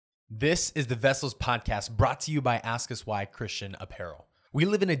This is the Vessels Podcast, brought to you by Ask Us Why Christian Apparel. We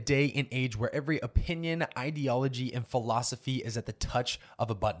live in a day and age where every opinion, ideology, and philosophy is at the touch of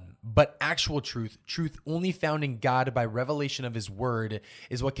a button. But actual truth only found in God by revelation of His Word,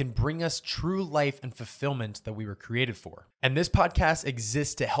 is what can bring us true life and fulfillment that we were created for. And this podcast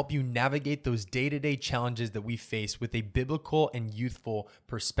exists to help you navigate those day-to-day challenges that we face with a biblical and youthful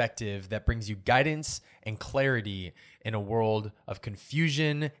perspective that brings you guidance and clarity in a world of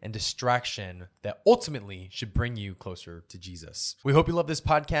confusion and distraction that ultimately should bring you closer to Jesus. We hope you love this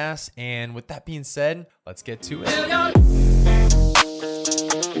podcast, and with that being said, let's get to it.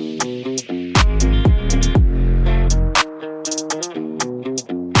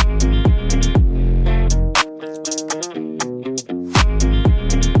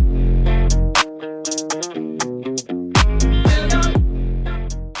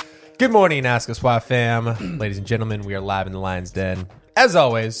 Good morning, Ask Us Why fam. Ladies and gentlemen, we are live in the Lion's Den. As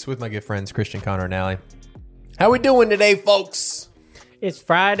always, with my good friends, Christian, Connor, and Allie. How we doing today, folks? It's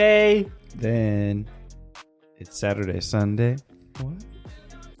Friday. Then it's Saturday, Sunday. What?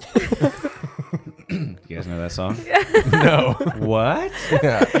 You guys know that song? No. What?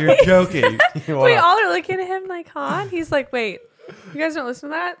 Yeah. You're joking. You We wanna- all are looking at him like, huh? He's like, wait, you guys don't listen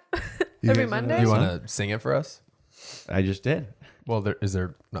to that every Monday? You want to sing it for us? I just did. Well, is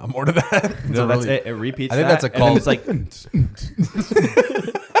there not more to that? It's No, a that's really- it. It repeats. I think that, that's a and then call. it's like.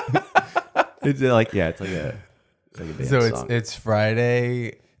 It's like it's like a dance So song. it's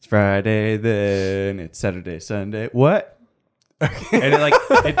Friday. It's Friday, then it's Saturday, Sunday. What? And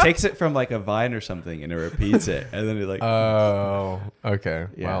it takes it from like a vine or something, and it repeats it, and then it like Oh, okay.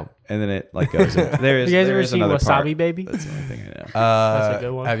 yeah, Wow. and then it like goes. There is. You guys there ever is seen another Wasabi part. Baby? That's the only thing I know. That's a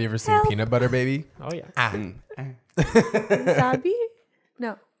good one. Have you ever seen Help. Peanut Butter Baby? Oh yeah. Ah. Wasabi?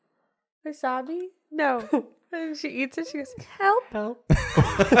 No. Wasabi? No. And she eats it. She goes, help. Help.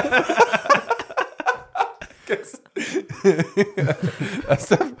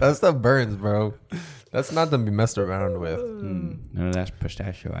 That stuff burns, bro. That's not to be messed around with. No, that's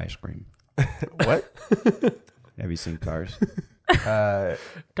pistachio ice cream. What? Have you seen Cars? Tomato.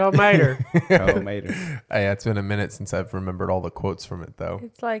 Oh, Mater. Yeah, it's been a minute since I've remembered all the quotes from it, though.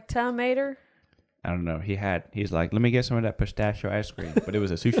 It's like tomato. I don't know. He's like, let me get some of that pistachio ice cream, but it was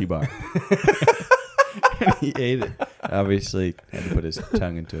a sushi bar. And he ate it. Obviously, had to put his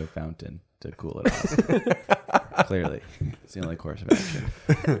tongue into a fountain to cool it off. Clearly, it's the only course of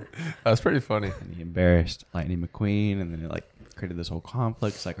action. That's pretty funny. And he embarrassed Lightning McQueen, and then it like created this whole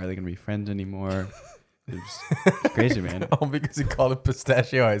conflict. It's like, are they gonna be friends anymore? It was crazy, man. All because he called it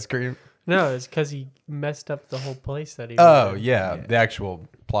pistachio ice cream. No, it's because he messed up the whole place that he. Oh, was in. yeah, Yeah. the actual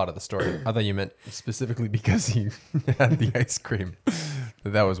plot of the story. I thought you meant specifically because he had the ice cream.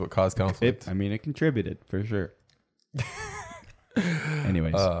 That was what caused conflict. It contributed for sure.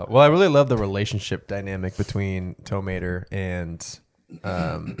 Anyways, Well, I really love the relationship dynamic between Tomater and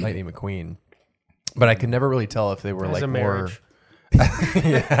Lightning McQueen. But I could never really tell if they were As like a more... marriage.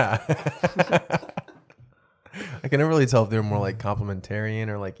 Yeah. I can never really tell if they were more like complementarian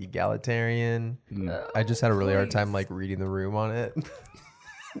or like egalitarian. I just had a really hard time like reading the room on it.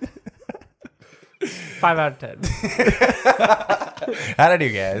 5 out of 10. How'd I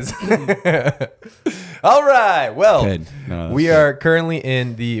do, guys? All right. Well, Good. No, that's we good. are currently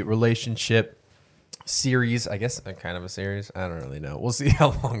in the relationship series. I guess kind of a series. I don't really know. We'll see how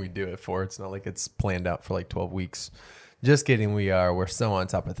long we do it for. It's not like it's planned out for like 12 weeks. Just kidding. We're so on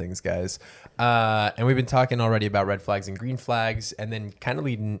top of things, guys. And we've been talking already about red flags and green flags, and then kind of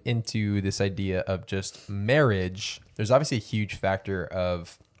leading into this idea of just marriage. There's obviously a huge factor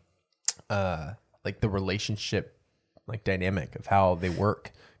of like the relationship like dynamic of how they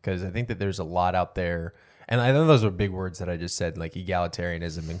work, because I think that there's a lot out there, and I know those are big words that I just said, like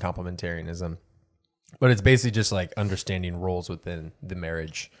egalitarianism and complementarianism, but it's basically just like understanding roles within the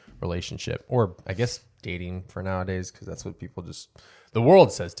marriage relationship, or I guess dating for nowadays, because that's what people just, the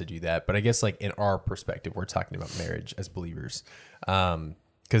world says to do that, but I guess like in our perspective, we're talking about marriage as believers,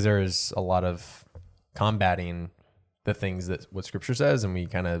 because there is a lot of combating the things that what Scripture says, and we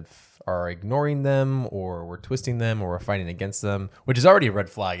kind of are ignoring them, or we're twisting them, or we're fighting against them, which is already a red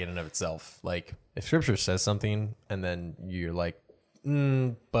flag in and of itself. Like if Scripture says something and then you're like,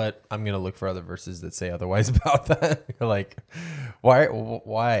 but I'm gonna look for other verses that say otherwise about that. You're like, why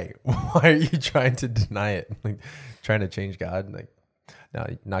are you trying to deny it? Like trying to change God? Like, no,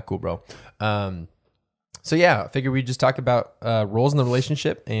 not cool, bro. So yeah, I figured we'd just talk about roles in the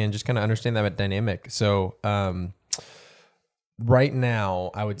relationship and just kind of understand that dynamic. So right now,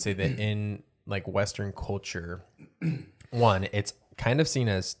 I would say that in like Western culture, one, it's kind of seen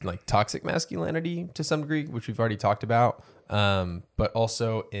as like toxic masculinity to some degree, which we've already talked about. But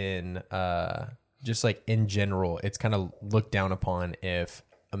also in just like in general, it's kind of looked down upon if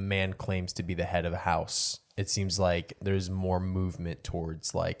a man claims to be the head of a house. It seems like there's more movement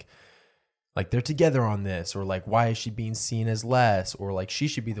towards like they're together on this, or like, why is she being seen as less, or like she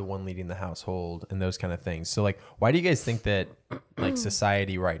should be the one leading the household, and those kind of things. So like, why do you guys think that like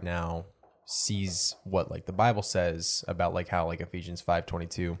society right now sees what like the Bible says about like how like Ephesians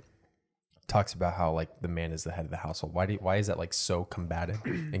 5:22 talks about how like the man is the head of the household? Why is that like so combated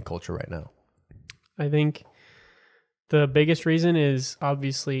in culture right now? I think the biggest reason is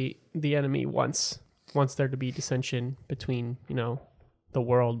obviously the enemy wants there to be dissension between, the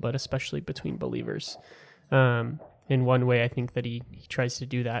world, but especially between believers. In one way, I think that he tries to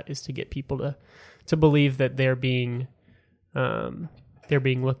do that is to get people to believe that they're being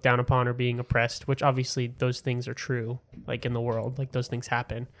looked down upon or being oppressed, which obviously those things are true, like in the world, like those things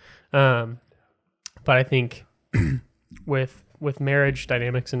happen. But I think with marriage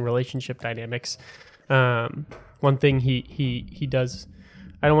dynamics and relationship dynamics, one thing he does,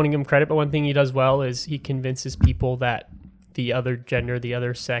 I don't want to give him credit, but one thing he does well is he convinces people that the other gender, the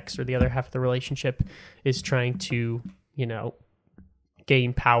other sex, or the other half of the relationship is trying to,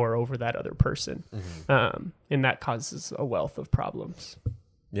 gain power over that other person. Mm-hmm. And that causes a wealth of problems.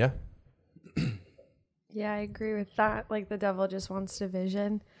 Yeah. Yeah, I agree with that. Like the devil just wants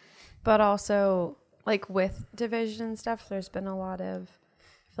division, but also like with division and stuff, there's been a lot of,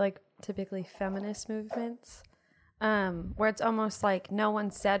 I feel like typically feminist movements, where it's almost like no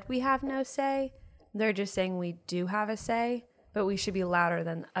one said we have no say. They're just saying we do have a say, but we should be louder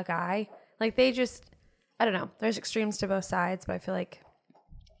than a guy. Like they just, I don't know. There's extremes to both sides, but I feel like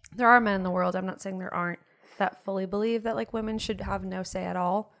there are men in the world, I'm not saying there aren't, that fully believe that like women should have no say at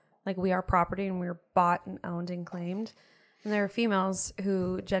all. Like we are property and we're bought and owned and claimed. And there are females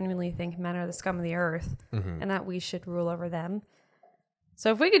who genuinely think men are the scum of the earth, mm-hmm. and that we should rule over them.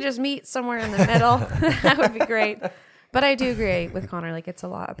 So if we could just meet somewhere in the middle, that would be great. But I do agree with Connor. Like it's a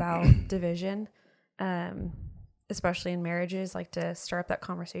lot about division. Especially in marriages, like to stir up that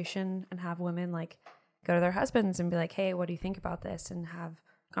conversation and have women like go to their husbands and be like, hey, what do you think about this? And have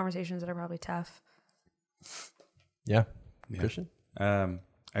conversations that are probably tough. Yeah. Christian? I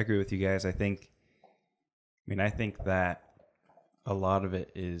agree with you guys. I think that a lot of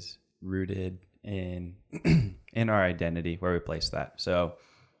it is rooted in in our identity, where we place that. So,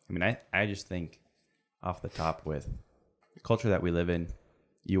 I just think off the top, with the culture that we live in,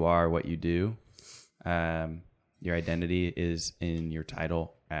 you are what you do. Your identity is in your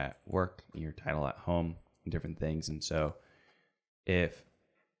title at work, your title at home, and different things. And so if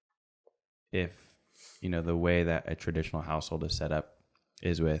the way that a traditional household is set up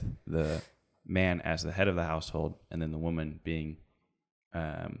is with the man as the head of the household and then the woman being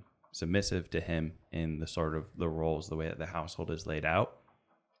submissive to him in the sort of the roles, the way that the household is laid out,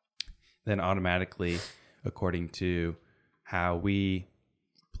 then automatically, according to how we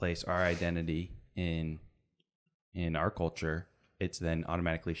place our identity in our culture, it's then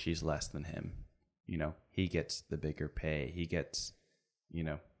automatically she's less than him. He gets the bigger pay. He gets,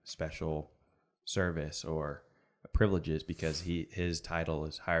 special service or privileges because his title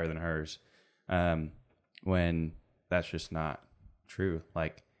is higher than hers. When that's just not true.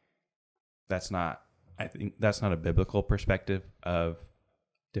 Like I think that's not a biblical perspective of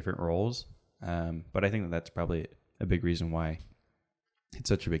different roles. But I think that's probably a big reason why it's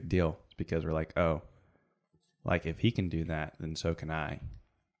such a big deal. It's because we're like, oh, like if he can do that, then so can I,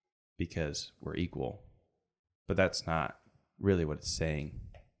 because we're equal. But that's not really what it's saying.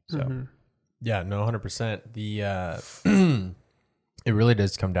 So, mm-hmm. Yeah, no, 100%. It really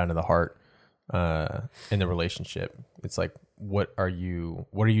does come down to the heart in the relationship. It's like, what are you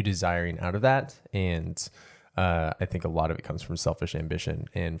desiring out of that? And I think a lot of it comes from selfish ambition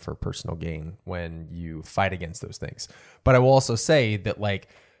and for personal gain when you fight against those things. But I will also say that like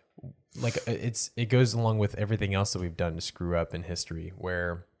it goes along with everything else that we've done to screw up in history,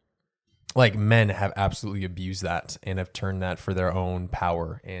 where like men have absolutely abused that and have turned that for their own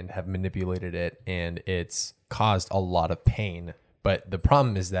power and have manipulated it, and it's caused a lot of pain. But the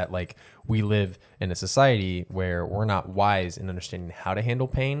problem is that like we live in a society where we're not wise in understanding how to handle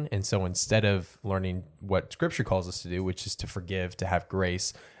pain. And so instead of learning what scripture calls us to do, which is to forgive, to have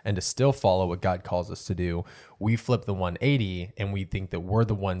grace, and to still follow what God calls us to do, we flip the 180 and we think that we're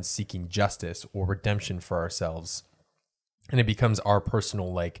the ones seeking justice or redemption for ourselves. And it becomes our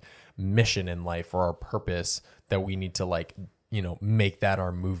personal like mission in life or our purpose that we need to like, make that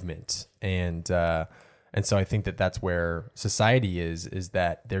our movement. And so I think that that's where society is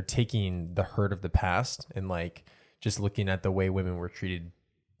that they're taking the hurt of the past and like just looking at the way women were treated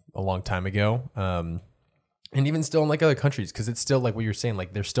a long time ago, and even still in like other countries, because it's still like what you're saying,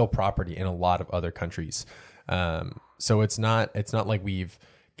 like there's still property in a lot of other countries. So it's not like we've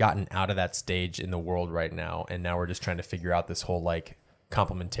gotten out of that stage in the world right now, and now we're just trying to figure out this whole like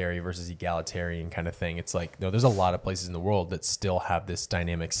complementary versus egalitarian kind of thing. It's like, no, there's a lot of places in the world that still have this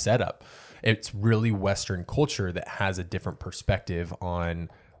dynamic setup. It's really Western culture that has a different perspective on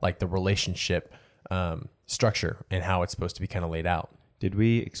like the relationship structure and how it's supposed to be kind of laid out. Did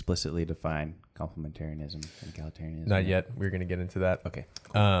we explicitly define complementarianism and egalitarianism? Not yet. We're going to get into that. Okay.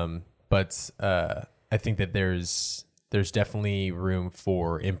 But I think that there's definitely room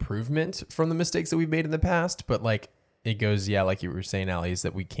for improvement from the mistakes that we've made in the past. But like it goes, yeah, like you were saying, Ali, is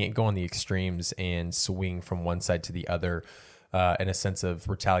that we can't go on the extremes and swing from one side to the other in a sense of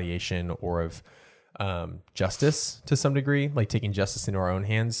retaliation or of justice to some degree, like taking justice into our own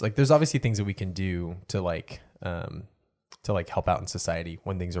hands. Like there's obviously things that we can do to help out in society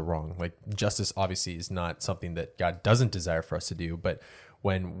when things are wrong. Like justice obviously is not something that God doesn't desire for us to do, but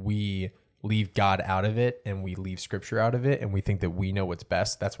when we leave God out of it and we leave scripture out of it and we think that we know what's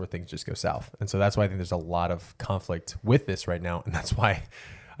best, that's where things just go south. And so that's why I think there's a lot of conflict with this right now. And that's why,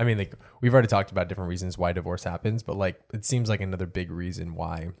 I mean, like we've already talked about different reasons why divorce happens, but like it seems like another big reason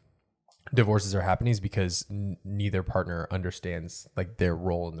why divorces are happening is because neither partner understands like their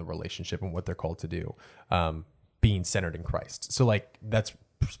role in the relationship and what they're called to do, being centered in Christ. So like that's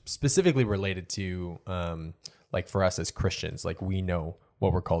specifically related to like for us as Christians, like we know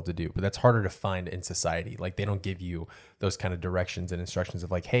what we're called to do, but that's harder to find in society. Like they don't give you those kind of directions and instructions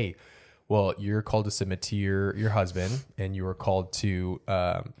of like, hey, well, you're called to submit to your husband, and you are called to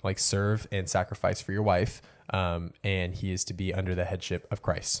like serve and sacrifice for your wife, and he is to be under the headship of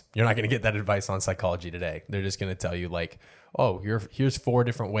Christ. You're not going to get that advice on Psychology Today. They're just going to tell you like, oh, here's 4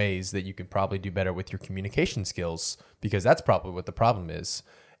 different ways that you could probably do better with your communication skills, because that's probably what the problem is.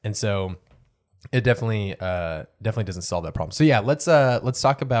 And so it definitely doesn't solve that problem. So yeah, let's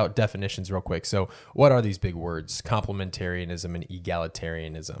talk about definitions real quick. So what are these big words? Complementarianism and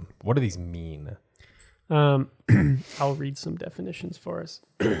egalitarianism. What do these mean? I'll read some definitions for us.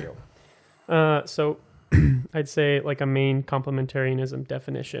 So I'd say like a main complementarianism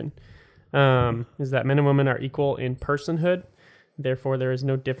definition is that men and women are equal in personhood. Therefore, there is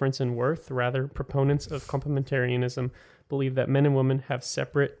no difference in worth. Rather, proponents of complementarianism believe that men and women have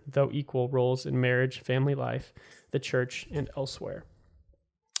separate, though equal, roles in marriage, family life, the church, and elsewhere.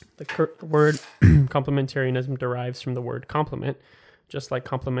 The word complementarianism derives from the word complement. Just like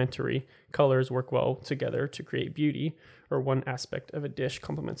complementary colors work well together to create beauty, or one aspect of a dish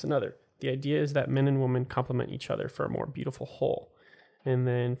complements another. The idea is that men and women complement each other for a more beautiful whole. And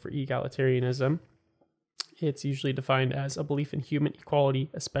then for egalitarianism, it's usually defined as a belief in human equality,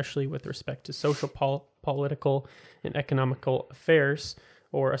 especially with respect to social, political, and economical affairs,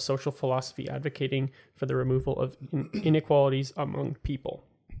 or a social philosophy advocating for the removal of inequalities among people.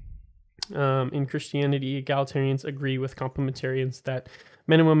 In Christianity, egalitarians agree with complementarians that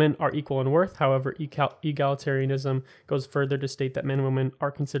men and women are equal in worth. However, egalitarianism goes further to state that men and women are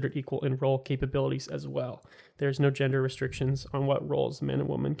considered equal in role capabilities as well. There's no gender restrictions on what roles men and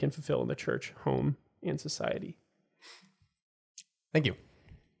women can fulfill in the church, home, and society. Thank you.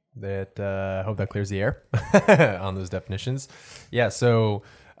 That hope that clears the air on those definitions. Yeah, so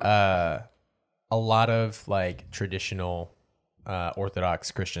a lot of like traditional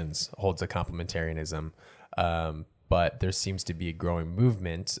Orthodox Christians hold to complementarianism, but there seems to be a growing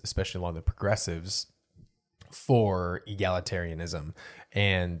movement, especially along the progressives, for egalitarianism.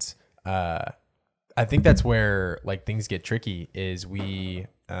 And I think that's where like things get tricky. Is we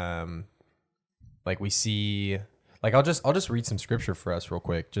see. Like I'll just read some scripture for us real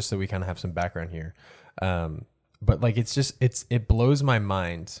quick, just so we kind of have some background here. But like it blows my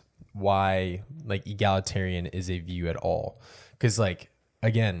mind why like egalitarian is a view at all, because like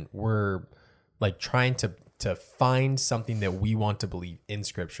again we're like trying to find something that we want to believe in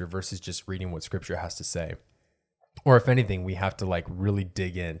scripture versus just reading what scripture has to say. Or if anything, we have to like really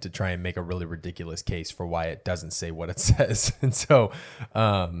dig in to try and make a really ridiculous case for why it doesn't say what it says. And so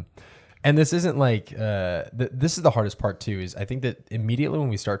and this isn't like, this is the hardest part too, is I think that immediately when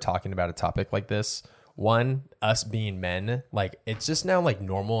we start talking about a topic like this, one, us being men, like it's just now like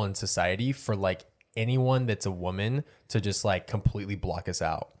normal in society for like anyone that's a woman to just like completely block us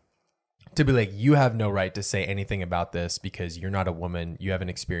out. To be like, you have no right to say anything about this because you're not a woman. You haven't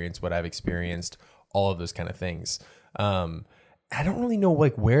experienced what I've experienced, all of those kind of things. I don't really know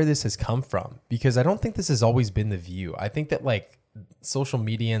like where this has come from, because I don't think this has always been the view. I think that like social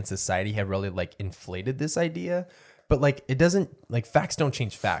media and society have really like inflated this idea, but like it doesn't, like facts don't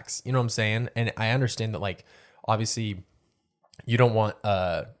change facts. You know what I'm saying? And I understand that like obviously you don't want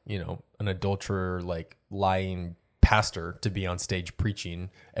an adulterer like lying pastor to be on stage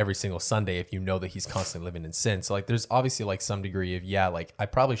preaching every single Sunday if you know that he's constantly living in sin. So like there's obviously like some degree of, yeah, like I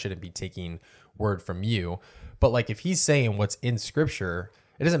probably shouldn't be taking word from you. But like if he's saying what's in scripture,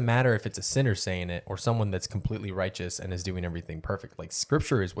 it doesn't matter if it's a sinner saying it or someone that's completely righteous and is doing everything perfect. Like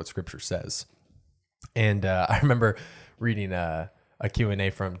scripture is what scripture says. And I remember reading a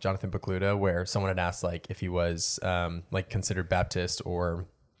Q&A from Jonathan Pokluda where someone had asked like if he was like considered Baptist or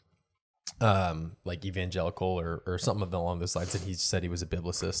like evangelical or something along those lines, and he said he was a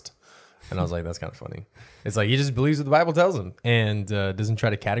biblicist. And I was like, that's kind of funny. It's like he just believes what the Bible tells him and doesn't try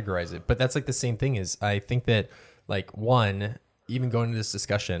to categorize it. But that's like the same thing is I think that like one, even going into this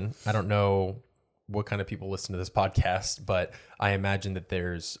discussion, I don't know what kind of people listen to this podcast, but I imagine that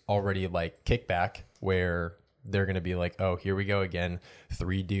there's already like kickback where they're going to be like, oh, here we go again.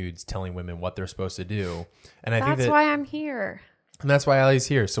 3 dudes telling women what they're supposed to do. And I think That's why I'm here. And that's why Allie's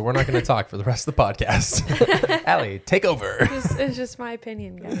here. So we're not going to talk for the rest of the podcast. Allie, take over. It's just my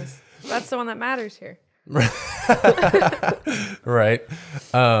opinion, guys. That's the one that matters here. Right.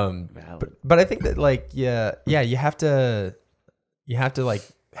 Valid. But I think that like, yeah, you have to like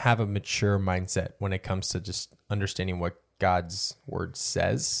have a mature mindset when it comes to just understanding what God's word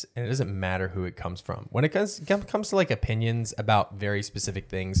says. And it doesn't matter who it comes from. When it comes to like opinions about very specific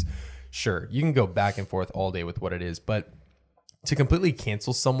things, sure, you can go back and forth all day with what it is, but to completely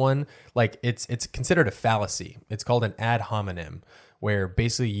cancel someone, like it's considered a fallacy. It's called an ad hominem, where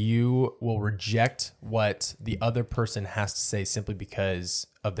basically you will reject what the other person has to say simply because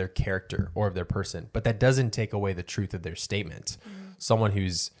of their character or of their person. But that doesn't take away the truth of their statement. Someone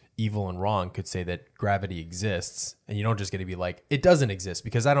who's evil and wrong could say that gravity exists, and you don't just get to be like, it doesn't exist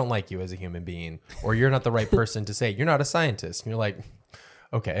because I don't like you as a human being, or you're not the right person to say, you're not a scientist. And you're like,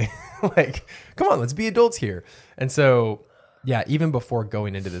 okay, like, come on, let's be adults here. And so, yeah, even before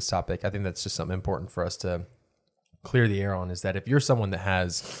going into this topic, I think that's just something important for us to clear the air on, is that if you're someone that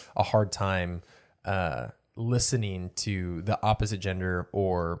has a hard time listening to the opposite gender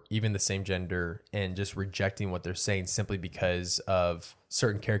or even the same gender and just rejecting what they're saying simply because of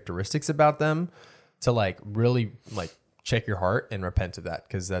certain characteristics about them, to like really like check your heart and repent of that,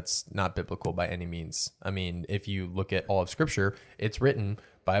 because that's not biblical by any means. I mean, if you look at all of scripture, it's written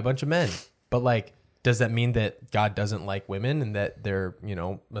by a bunch of men, but like, does that mean that God doesn't like women and that they're, you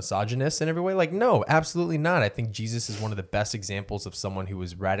know, misogynist in every way? Like, no, absolutely not. I think Jesus is one of the best examples of someone who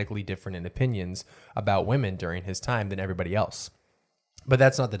was radically different in opinions about women during his time than everybody else. But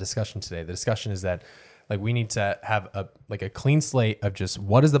that's not the discussion today. The discussion is that like we need to have a clean slate of just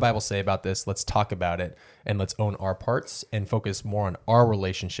what does the Bible say about this? Let's talk about it and let's own our parts and focus more on our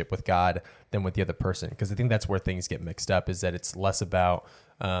relationship with God than with the other person. Because I think that's where things get mixed up, is that it's less about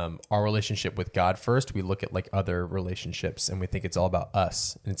our relationship with God first. We look at like other relationships and we think it's all about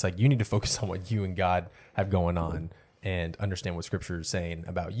us. And it's like, you need to focus on what you and God have going on and understand what scripture is saying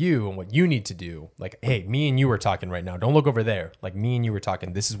about you and what you need to do. Like, hey, me and you are talking right now. Don't look over there. Like, me and you are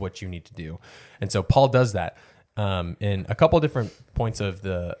talking. This is what you need to do. And so Paul does that in a couple of different points of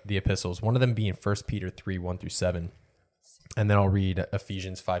the epistles, one of them being 1 Peter 3, 1-7. And then I'll read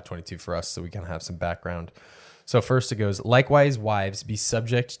Ephesians 5:22 for us so we can have some background. So first it goes, likewise, wives, be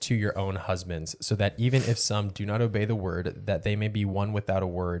subject to your own husbands, so that even if some do not obey the word, that they may be won without a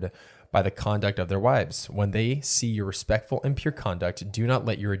word by the conduct of their wives. When they see your respectful and pure conduct, do not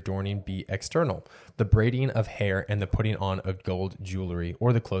let your adorning be external, the braiding of hair and the putting on of gold jewelry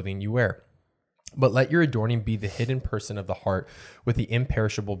or the clothing you wear. But let your adorning be the hidden person of the heart with the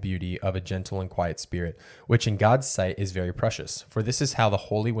imperishable beauty of a gentle and quiet spirit, which in God's sight is very precious. For this is how the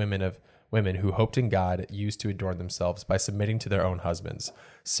holy women who hoped in God used to adorn themselves, by submitting to their own husbands.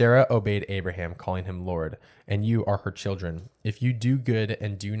 Sarah obeyed Abraham, calling him Lord, and you are her children. If you do good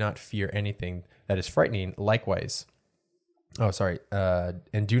and do not fear anything that is frightening, likewise.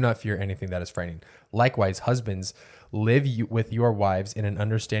 And do not fear anything that is frightening. Likewise, husbands, live with your wives in an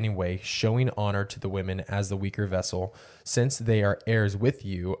understanding way, showing honor to the women as the weaker vessel, since they are heirs with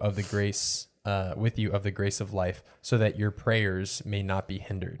you of the grace of life, so that your prayers may not be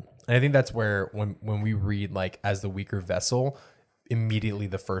hindered. And I think that's where when we read like as the weaker vessel, immediately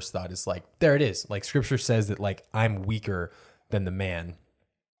the first thought is like, there it is. Like scripture says that like I'm weaker than the man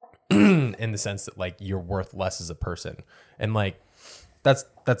in the sense that like you're worth less as a person. And like that's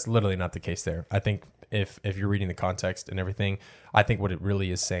literally not the case there. I think if you're reading the context and everything, I think what it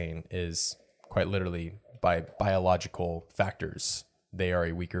really is saying is quite literally by biological factors, they are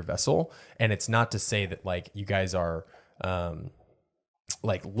a weaker vessel. And it's not to say that like you guys are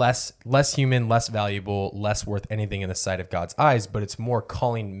like less human, less valuable, less worth anything in the sight of God's eyes, but it's more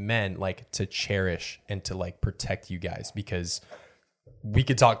calling men like to cherish and to like protect you guys, because we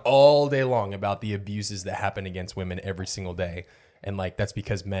could talk all day long about the abuses that happen against women every single day. And like, that's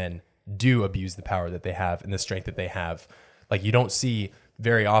because men do abuse the power that they have and the strength that they have. Like, you don't see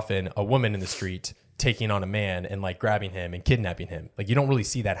very often a woman in the street taking on a man and like grabbing him and kidnapping him. Like, you don't really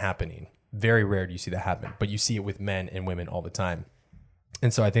see that happening. Very rare do you see that happen, but you see it with men and women all the time.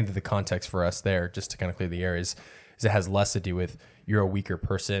 And so I think that the context for us there, just to kind of clear the air, is it has less to do with you're a weaker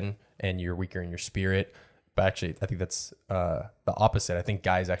person and you're weaker in your spirit. But actually, I think that's the opposite. I think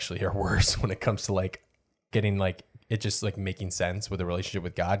guys actually are worse when it comes to like getting like it just like making sense with a relationship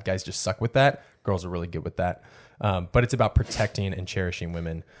with God. Guys just suck with that. Girls are really good with that. But it's about protecting and cherishing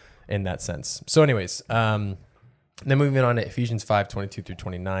women in that sense. So anyways, then moving on to Ephesians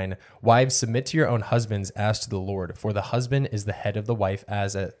 5:22-29. Wives, submit to your own husbands as to the Lord, for the husband is the head of the wife,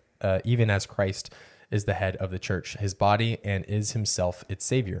 even as Christ is the head of the church, his body, and is himself its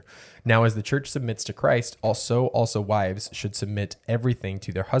savior. Now, as the church submits to Christ, also wives should submit everything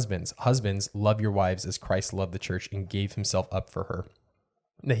to their husbands. Husbands, love your wives as Christ loved the church and gave himself up for her,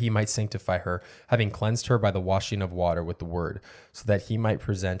 that he might sanctify her, having cleansed her by the washing of water with the word, so that he might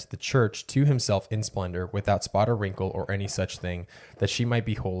present the church to himself in splendor, without spot or wrinkle or any such thing, that she might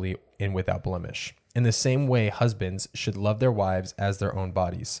be holy and without blemish. In the same way, husbands should love their wives as their own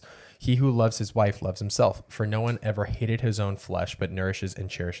bodies. He who loves his wife loves himself, for no one ever hated his own flesh, but nourishes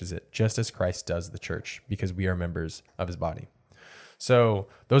and cherishes it, just as Christ does the church, because we are members of his body. So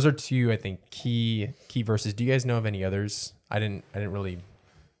those are two, I think, key verses. Do you guys know of any others? I didn't really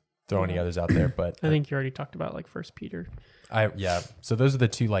throw any others out there, but I think you already talked about like 1 Peter. So those are the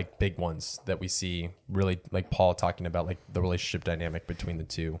two like big ones that we see, really, like Paul talking about like the relationship dynamic between the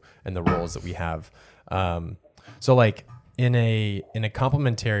two and the roles that we have. So like in a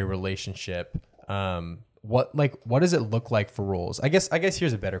complementary relationship, what does it look like for roles? I guess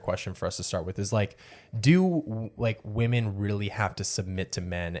here's a better question for us to start with is like, do like women really have to submit to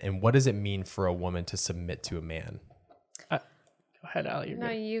men, and what does it mean for a woman to submit to a man? Go ahead, Allie. You're No,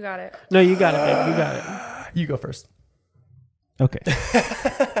 good. you got it. No, you got it, babe. You got it. You go first. Okay.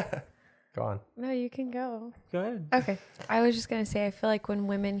 Go on. No, you can go. Go ahead. Okay. I was just going to say, I feel like when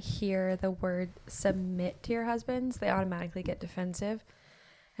women hear the word submit to your husbands, they automatically get defensive.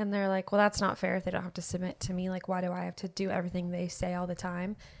 And they're like, well, that's not fair if they don't have to submit to me. Like, why do I have to do everything they say all the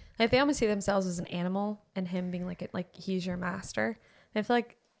time? Like, they almost see themselves as an animal and him being like he's your master. And I feel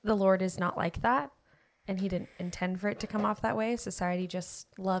like the Lord is not like that. And he didn't intend for it to come off that way. Society just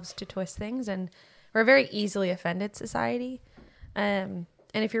loves to twist things. And we're a very easily offended society. And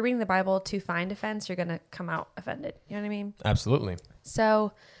if you're reading the Bible to find offense, you're going to come out offended. You know what I mean? Absolutely.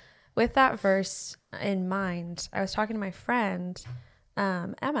 So with that verse in mind, I was talking to my friend,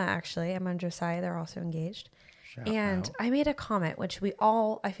 Emma and Josiah. They're also engaged. I made a comment, which we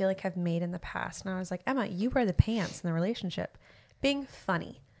all, I feel like, have made in the past. And I was like, Emma, you wear the pants in the relationship. Being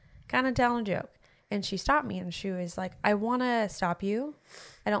funny, kind of telling a joke. And she stopped me and she was like, I want to stop you.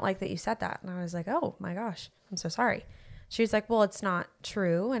 I don't like that you said that. And I was like, oh my gosh, I'm so sorry. She was like, well, it's not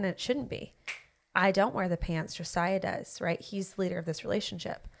true and it shouldn't be. I don't wear the pants. Josiah does, right? He's the leader of this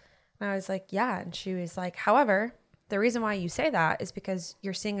relationship. And I was like, yeah. And she was like, however, the reason why you say that is because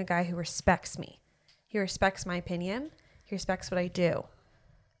you're seeing a guy who respects me. He respects my opinion. He respects what I do.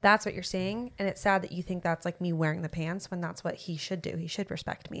 That's what you're seeing. And it's sad that you think that's like me wearing the pants when that's what he should do. He should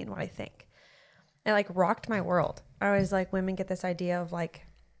respect me and what I think. It like rocked my world. I was like, women get this idea of like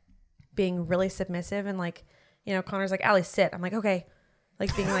being really submissive and like, you know, Connor's like, Allie, sit. I'm like, okay.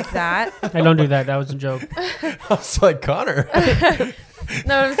 Like being like that. I don't do that. That was a joke. I was like, Connor.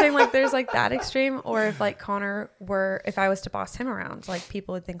 No, I'm saying like there's like that extreme. Or if like if I was to boss him around, like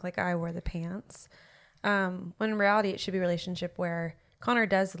people would think like I wear the pants. When in reality, it should be a relationship where Connor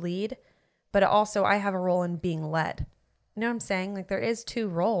does lead, but also I have a role in being led. You know what I'm saying? Like there is two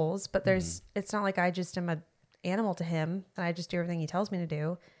roles, but it's not like I just am an animal to him and I just do everything he tells me to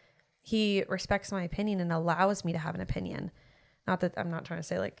do. He respects my opinion and allows me to have an opinion. Not that I'm not trying to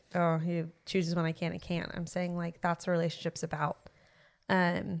say like, oh, he chooses when I can and can't. I'm saying like that's what a relationship's about.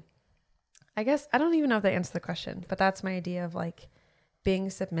 I guess I don't even know if that answers the question, but that's my idea of like being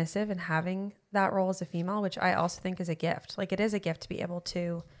submissive and having that role as a female, which I also think is a gift. Like it is a gift to be able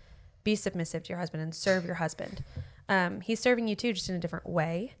to be submissive to your husband and serve your husband. He's serving you too, just in a different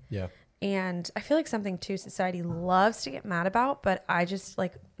way. Yeah. And I feel like something too society loves to get mad about, but I just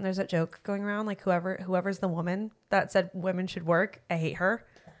like, there's that joke going around, like whoever's the woman that said women should work, I hate her.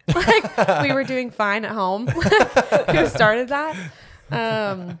 Like we were doing fine at home. Who started that?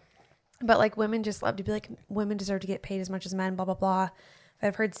 But like women just love to be like, women deserve to get paid as much as men, blah, blah, blah.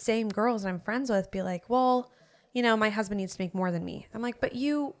 I've heard same girls that I'm friends with be like, well, you know, my husband needs to make more than me. I'm like, but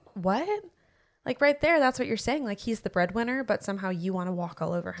you, what? Like right there, that's what you're saying. Like he's the breadwinner, but somehow you want to walk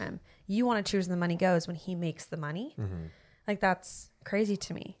all over him. You want to choose where the money goes when he makes the money. Like that's crazy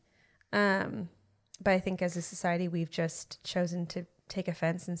to me. But I think as a society, we've just chosen to take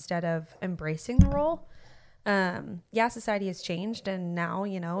offense instead of embracing the role. Yeah, society has changed. And now,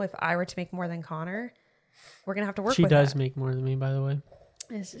 you know, if I were to make more than Connor, we're going to have to work She with does that. make more than me, by the way.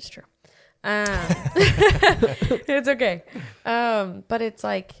 This is true. It's okay. But it's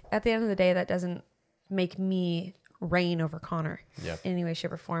like at the end of the day, that doesn't make me reign over Connor Yeah. in any way,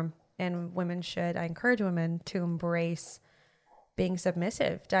 shape, or form. And women should, I encourage women to embrace being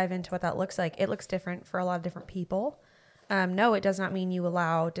submissive, dive into what that looks like. It looks different for a lot of different people. No, it does not mean you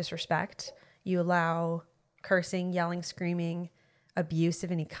allow disrespect. You allow cursing, yelling, screaming, abuse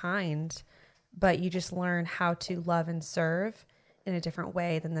of any kind, but you just learn how to love and serve in a different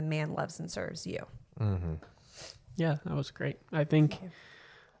way than the man loves and serves you. Yeah, that was great. I think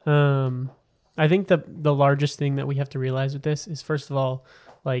the largest thing that we have to realize with this is, first of all,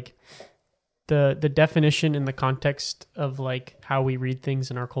 like the definition and the context of like how we read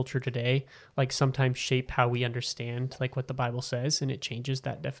things in our culture today, like sometimes shape how we understand like what the Bible says, and it changes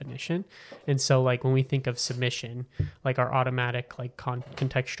that definition. And so like when we think of submission, like our automatic like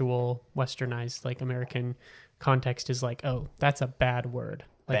contextual westernized like American context is like, oh, that's a bad word.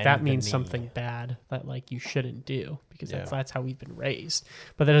 Like Bend that the means knee. something bad that like you shouldn't do, because Yeah. that's how we've been raised.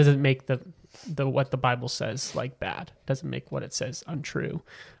 But that doesn't make the what the Bible says like bad. Doesn't make what it says untrue.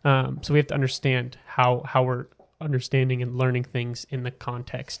 So we have to understand how we're understanding and learning things in the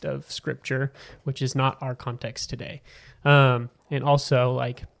context of Scripture, which is not our context today. And also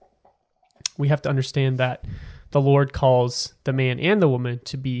like we have to understand that the Lord calls the man and the woman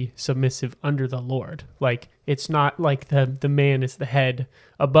to be submissive under the Lord. Like it's not like the man is the head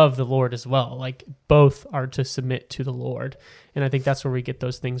above the Lord as well. Like both are to submit to the Lord. And I think that's where we get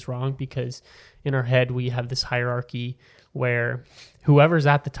those things wrong, because in our head we have this hierarchy where whoever's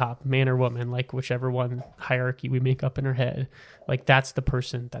at the top, man or woman, like whichever one hierarchy we make up in our head, like that's the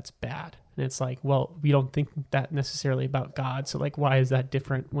person that's bad. And it's like, well, we don't think that necessarily about God. So like, why is that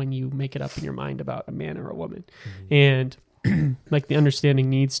different when you make it up in your mind about a man or a woman? And like the understanding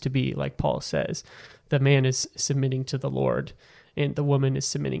needs to be, like Paul says, the man is submitting to the Lord and the woman is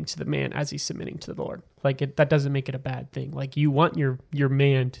submitting to the man as he's submitting to the Lord. Like that doesn't make it a bad thing. Like you want your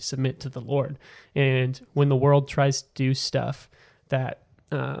man to submit to the Lord. And when the world tries to do stuff that,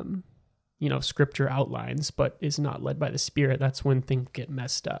 Scripture outlines, but is not led by the Spirit, that's when things get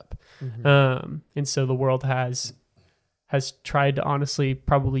messed up. And so the world has tried to honestly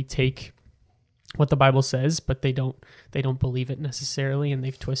probably take what the Bible says, but they don't believe it necessarily, and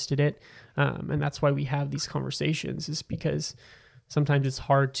they've twisted it. And that's why we have these conversations, is because sometimes it's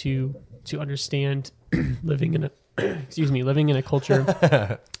hard to understand living in a culture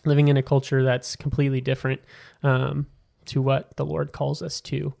that's completely different to what the Lord calls us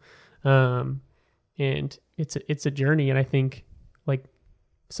to. And it's a journey. And I think like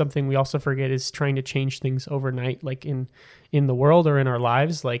something we also forget is trying to change things overnight, like in the world or in our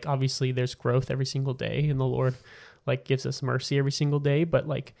lives. Like obviously there's growth every single day, and the Lord like gives us mercy every single day, but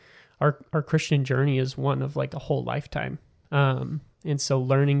like our Christian journey is one of like a whole lifetime. And so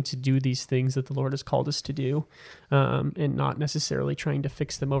learning to do these things that the Lord has called us to do, and not necessarily trying to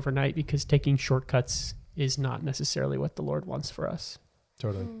fix them overnight, because taking shortcuts is not necessarily what the Lord wants for us.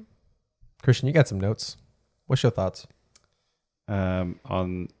 Totally. Christian, you got some notes. What's your thoughts?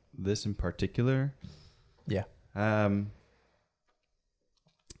 On this in particular? Yeah. I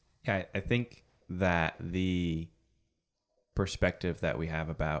think that the perspective that we have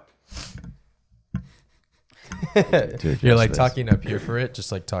about You're like talking up here for it,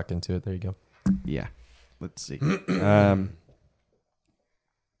 just like talking to it. There you go. Yeah. Let's see. It's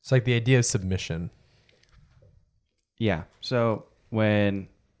like the idea of submission. Yeah. So when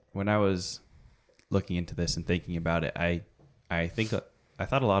I was looking into this and thinking about it, I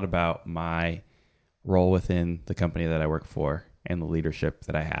thought a lot about my role within the company that I work for and the leadership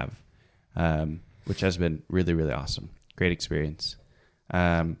that I have, which has been really, really awesome. Great experience.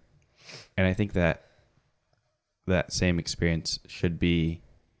 And I think that same experience should be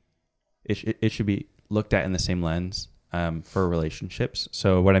looked at in the same lens for relationships.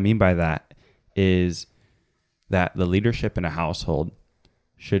 So what I mean by that is that the leadership in a household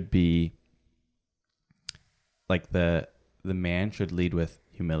should be like the man should lead with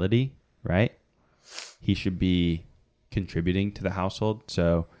humility, right? He should be contributing to the household,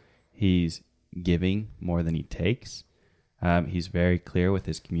 so he's giving more than he takes. He's very clear with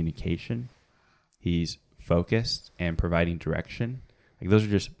his communication. He's focused and providing direction. Like those are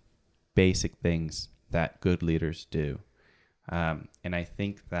just basic things that good leaders do. And I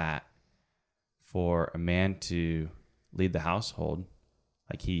think that for a man to lead the household,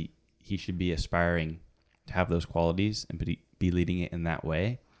 like he should be aspiring to have those qualities and be leading it in that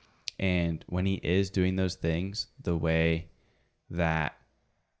way. And when he is doing those things the way that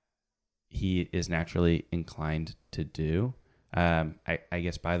he is naturally inclined to do, I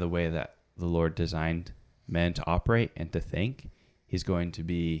guess by the way that the Lord designed men to operate and to think, he's going to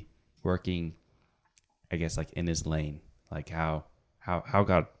be working, I guess, like in his lane, like how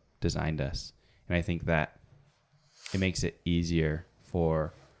God designed us. And I think that it makes it easier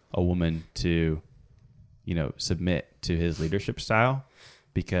for a woman to, submit to his leadership style,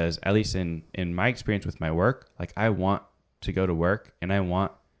 because at least in my experience with my work, like I want to go to work and I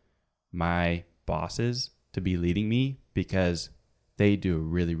want my bosses to be leading me because they do a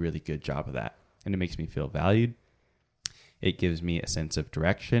really, really good job of that. And it makes me feel valued. It gives me a sense of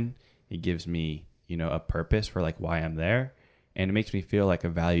direction. It gives me, a purpose for like why I'm there. And it makes me feel like a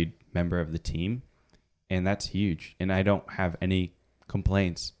valued member of the team. And that's huge. And I don't have any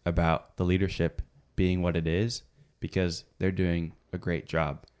complaints about the leadership being what it is, because they're doing a great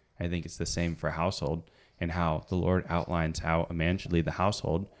job. I think it's the same for a household, and how the Lord outlines how a man should lead the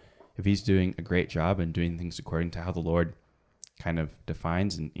household. If he's doing a great job and doing things according to how the Lord kind of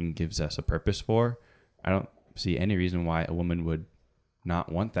defines and gives us a purpose for, I don't see any reason why a woman would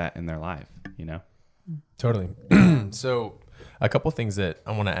not want that in their life, Totally. So a couple things that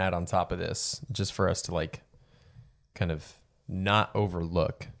I want to add on top of this, just for us to like kind of not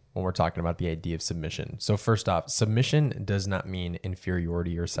overlook when we're talking about the idea of submission. So first off, submission does not mean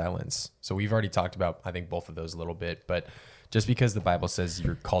inferiority or silence. So we've already talked about, I think, both of those a little bit, but just because the Bible says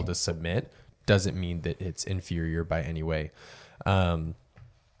you're called to submit doesn't mean that it's inferior by any way.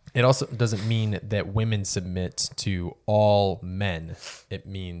 It also doesn't mean that women submit to all men. It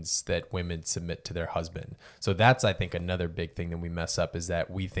means that women submit to their husband. So that's, I think, another big thing that we mess up, is that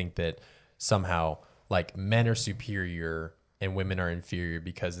we think that somehow like men are superior and women are inferior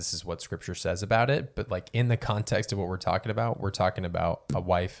because this is what scripture says about it. But like in the context of what we're talking about a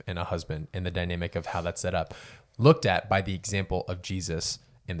wife and a husband and the dynamic of how that's set up, looked at by the example of Jesus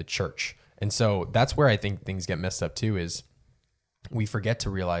in the church. And so that's where I think things get messed up too, is we forget to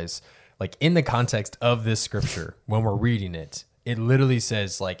realize, like in the context of this scripture, when we're reading it, it literally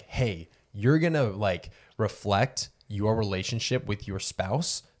says like, hey, you're going to like reflect your relationship with your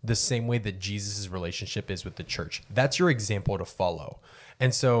spouse the same way that Jesus' relationship is with the church. That's your example to follow.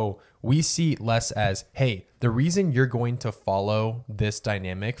 And so we see less as, hey, the reason you're going to follow this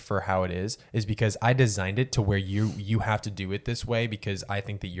dynamic for how it is because I designed it to where you have to do it this way because I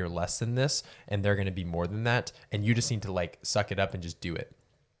think that you're less than this and they're going to be more than that. And you just need to like suck it up and just do it.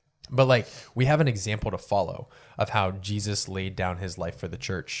 But like we have an example to follow of how Jesus laid down his life for the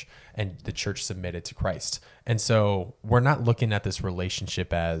church and the church submitted to Christ. And so we're not looking at this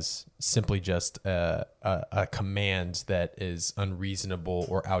relationship as simply just a command that is unreasonable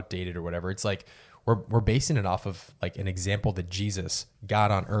or outdated or whatever. It's like we're basing it off of like an example that Jesus, God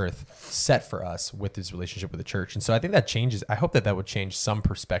on earth, set for us with his relationship with the church. And so I think that changes. I hope that would change some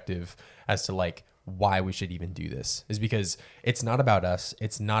perspective as to like why we should even do this, is because it's not about us.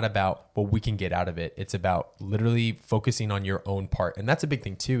 It's not about what we can get out of it. It's about literally focusing on your own part. And that's a big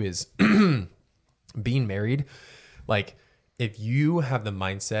thing too, is being married. Like if you have the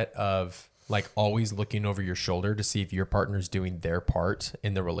mindset of like always looking over your shoulder to see if your partner's doing their part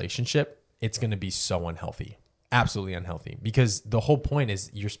in the relationship, it's going to be so unhealthy. Absolutely unhealthy, because the whole point is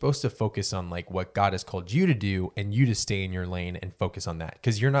you're supposed to focus on like what God has called you to do and you to stay in your lane and focus on that,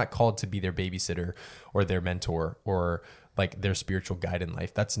 because you're not called to be their babysitter or their mentor or like their spiritual guide in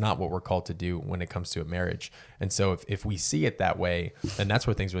life. That's not what we're called to do when it comes to a marriage. And so if we see it that way, then that's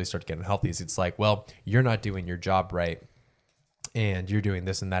where things really start to get unhealthy. Is it's like, well, you're not doing your job right and you're doing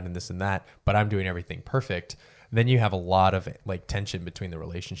this and that and this and that, but I'm doing everything perfect. Then you have a lot of like tension between the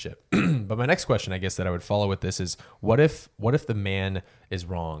relationship. But my next question, I guess, that I would follow with this is, what if the man is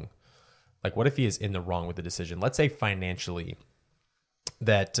wrong? Like, what if he is in the wrong with the decision? Let's say financially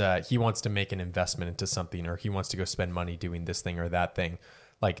that he wants to make an investment into something, or he wants to go spend money doing this thing or that thing.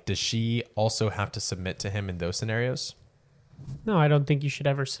 Like, does she also have to submit to him in those scenarios? No, I don't think you should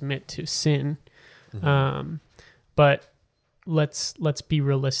ever submit to sin. But let's be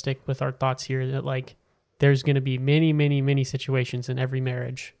realistic with our thoughts here, that like there's going to be many, many, many situations in every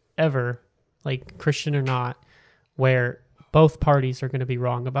marriage ever, like Christian or not, where both parties are going to be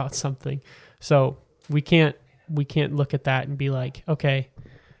wrong about something. So we can't look at that and be like, okay,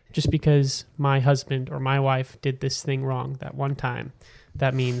 just because my husband or my wife did this thing wrong that one time,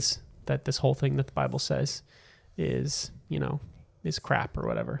 that means that this whole thing that the Bible says is, is crap or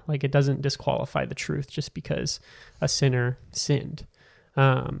whatever. Like, it doesn't disqualify the truth just because a sinner sinned.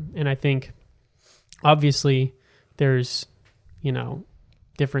 And I think obviously there's, you know,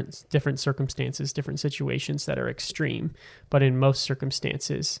 different circumstances, different situations that are extreme, but in most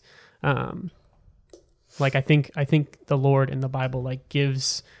circumstances, like I think the Lord in the Bible like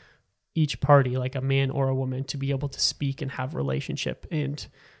gives each party, like a man or a woman, to be able to speak and have relationship and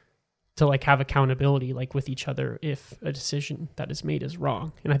to like have accountability like with each other if a decision that is made is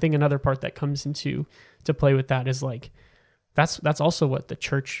wrong. And I think another part that comes into to play with that is like that's also what the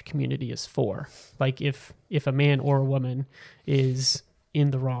church community is for. Like if a man or a woman is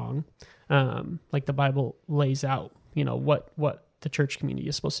in the wrong, like the Bible lays out, you know, what the church community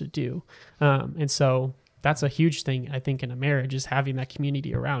is supposed to do. And so that's a huge thing, I think, in a marriage, is having that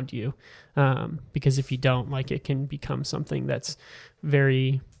community around you. Because if you don't, like, it can become something that's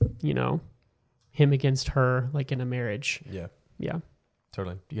very, you know, him against her, like in a marriage. Yeah. Yeah.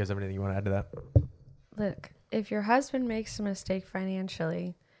 Totally. Do you guys have anything you want to add to that? Look, if your husband makes a mistake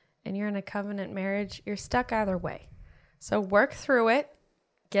financially and you're in a covenant marriage, you're stuck either way. So work through it,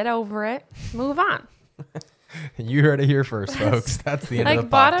 get over it, move on. You heard it here first, folks. That's the end of the podcast.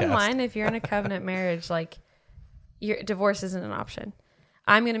 Bottom line, if you're in a covenant marriage, like, your divorce isn't an option.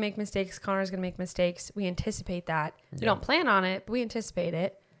 I'm going to make mistakes. Connor's going to make mistakes. We anticipate that. We don't plan on it, but we anticipate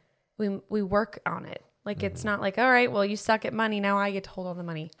it. We work on it. Like, it's not like, all right, well, you suck at money. Now I get to hold all the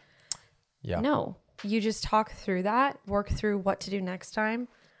money. Yeah. No, you just talk through that, work through what to do next time.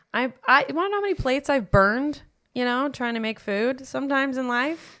 I want to know how many plates I've burned, you know, trying to make food sometimes in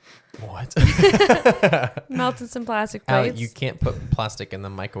life. What? Melting some plastic Alec, plates. you can't put plastic in the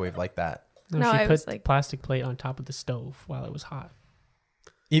microwave like that. No, she I put was like- plastic plate on top of the stove while it was hot.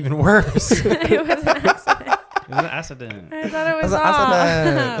 Even worse. It was an accident. It was an accident. I thought it was That's an off.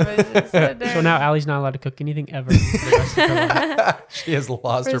 accident. But it just said So now Allie's not allowed to cook anything ever. For the rest of her life. She has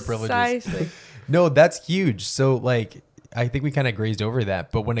lost her privileges. Precisely. No, that's huge. So, like, I think we kind of grazed over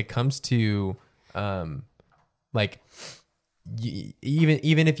that. But when it comes to, like,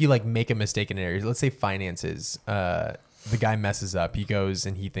 even if you like make a mistake in an area, let's say finances, the guy messes up. He goes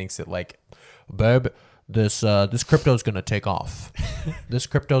and he thinks that, like, babe, this crypto's gonna take off. This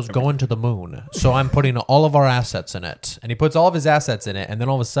crypto's going to the moon. So I'm putting all of our assets in it. And he puts all of his assets in it, and then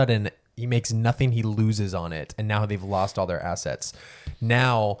all of a sudden he makes nothing. He loses on it, and now they've lost all their assets.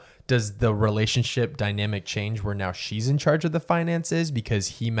 Now, does the relationship dynamic change where now she's in charge of the finances because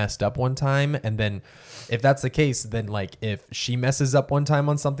he messed up one time? And then if that's the case, then like if she messes up one time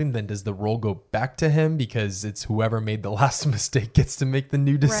on something, then does the role go back to him because it's whoever made the last mistake gets to make the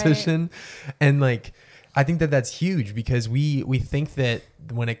new decision? Right. And like, I think that that's huge because we think that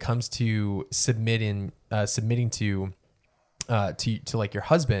when it comes to submitting to like your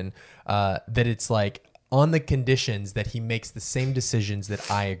husband, that it's like on the conditions that he makes the same decisions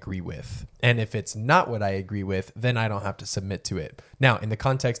that I agree with. And if it's not what I agree with, then I don't have to submit to it. Now, in the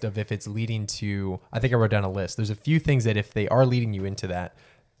context of if it's leading to, I think I wrote down a list. There's a few things that if they are leading you into that,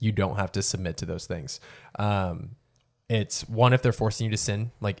 you don't have to submit to those things. It's one, if they're forcing you to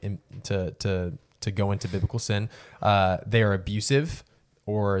sin, like to go into biblical sin, they are abusive,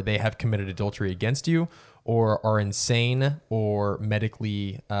 or they have committed adultery against you, or are insane or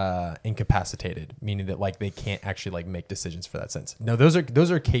medically incapacitated, meaning that like they can't actually like make decisions for that sense. No, those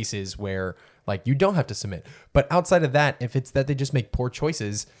are cases where like you don't have to submit. But outside of that, if it's that they just make poor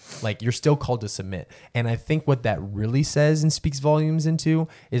choices, like you're still called to submit. And I think what that really says and speaks volumes into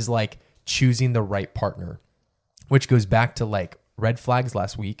is like choosing the right partner, which goes back to like red flags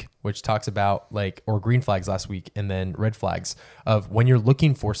last week, which talks about like, or green flags last week, and then red flags of when you're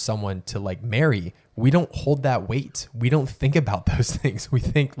looking for someone to like marry. We don't hold that weight. We don't think about those things. We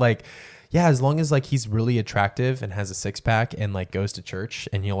think like, yeah, as long as like he's really attractive and has a six pack and like goes to church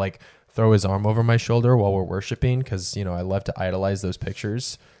and he'll like throw his arm over my shoulder while we're worshiping, because you know I love to idolize those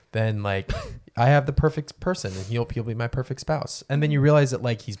pictures, then like I have the perfect person and he'll be my perfect spouse. And then you realize that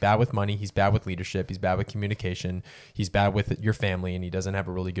like he's bad with money, he's bad with leadership, he's bad with communication, he's bad with your family, and he doesn't have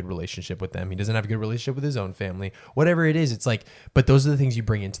a really good relationship with them. He doesn't have a good relationship with his own family. Whatever it is, it's like, but those are the things you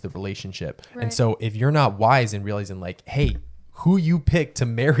bring into the relationship. Right. And so if you're not wise in realizing like, hey, who you pick to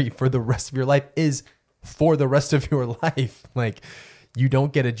marry for the rest of your life is for the rest of your life. Like you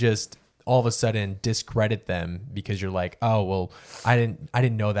don't get to just all of a sudden discredit them because you're like, oh, well, I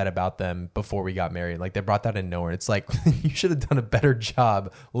didn't know that about them before we got married. Like they brought that in nowhere. It's like, you should have done a better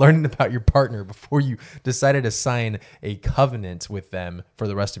job learning about your partner before you decided to sign a covenant with them for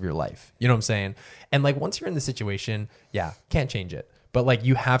the rest of your life. You know what I'm saying? And like, once you're in the situation, yeah, can't change it. But like,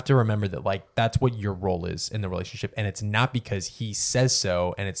 you have to remember that like, that's what your role is in the relationship. And it's not because he says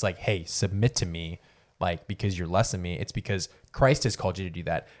so. And it's like, hey, submit to me, like, because you're less than me. It's because Christ has called you to do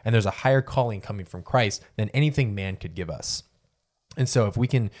that. And there's a higher calling coming from Christ than anything man could give us. And so if we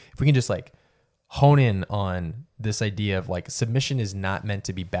can just like hone in on this idea of like submission is not meant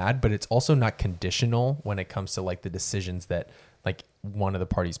to be bad, but it's also not conditional when it comes to like the decisions that like one of the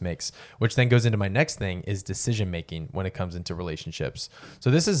parties makes, which then goes into my next thing is decision making when it comes into relationships. So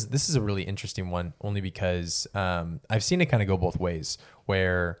this is a really interesting one only because I've seen it kind of go both ways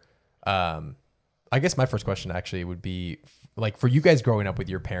where I guess my first question actually would be like for you guys growing up with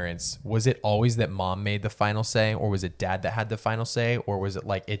your parents, was it always that mom made the final say or was it dad that had the final say or was it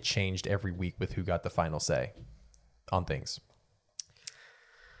like it changed every week with who got the final say on things?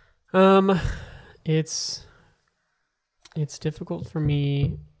 It's difficult for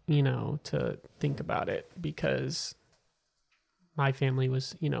me, to think about it because my family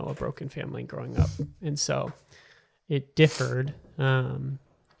was, a broken family growing up. And so it differed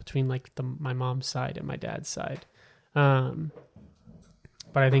between like my mom's side and my dad's side. But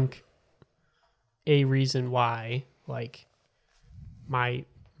I think a reason why like my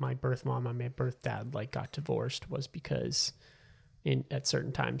birth mom and my birth dad like got divorced was because at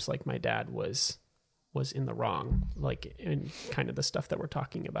certain times like my dad was in the wrong, like in kind of the stuff that we're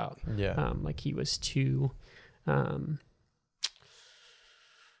talking about. Yeah. Like he was too, I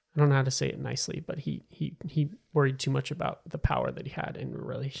don't know how to say it nicely, but he worried too much about the power that he had in a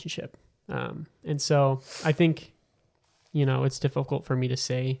relationship. And so I think, it's difficult for me to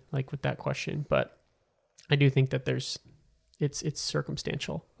say like with that question, but I do think that it's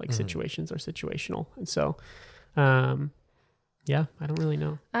circumstantial, like situations are situational. And so, yeah, I don't really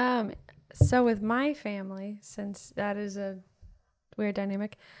know. So with my family, since that is a weird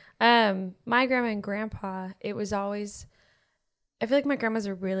dynamic, my grandma and grandpa, it was always, I feel like my grandma's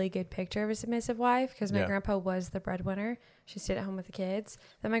a really good picture of a submissive wife because my grandpa was the breadwinner. She stayed at home with the kids.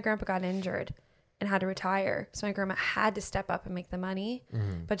 Then my grandpa got injured and had to retire. So my grandma had to step up and make the money,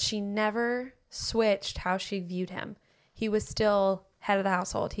 but she never switched how she viewed him. He was still head of the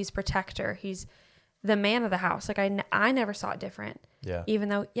household. He's protector. He's the man of the house. Like I never saw it different. Yeah. Even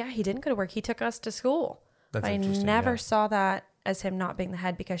though, he didn't go to work. He took us to school. That's I interesting. never saw that as him not being the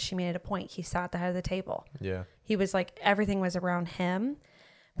head because she made it a point. He sat at the head of the table. Yeah. He was like, everything was around him.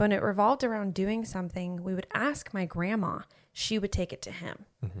 But when it revolved around doing something, we would ask my grandma. She would take it to him.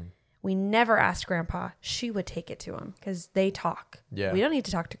 We never asked grandpa. She would take it to him because they talk. Yeah. We don't need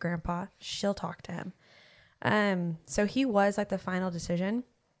to talk to grandpa. She'll talk to him. So he was like the final decision.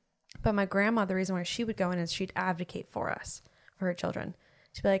 But my grandma, the reason why she would go in is she'd advocate for us, for her children.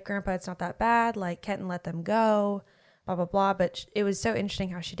 She'd be like, Grandpa, it's not that bad. Like, Kenton, let them go, blah, blah, blah. But it was so interesting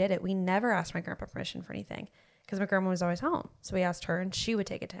how she did it. We never asked my grandpa permission for anything because my grandma was always home. So we asked her and she would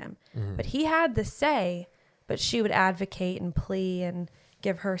take it to him. But he had the say, but she would advocate and plea and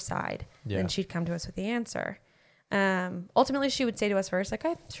give her side. Yeah. Then she'd come to us with the answer. Ultimately, she would say to us first, like,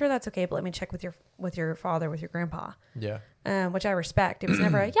 I'm sure that's okay, but let me check with your father, with your grandpa. Yeah. Which I respect. It was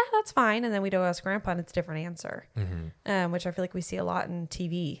never like, yeah, that's fine. And then we'd go ask grandpa and it's a different answer. Which I feel like we see a lot in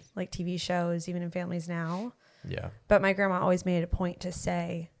TV, like TV shows, even in families now. Yeah. But my grandma always made it a point to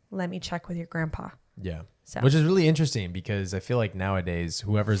say, let me check with your grandpa. Yeah. So. Which is really interesting because I feel like nowadays,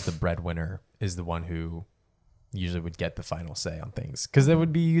 whoever's the breadwinner is the one who usually would get the final say on things because that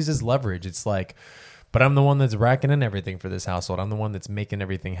would be used as leverage. It's like, but I'm the one that's racking in everything for this household. I'm the one that's making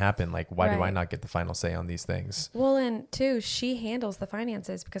everything happen. Like, why do I not get the final say on these things? Well, and two, she handles the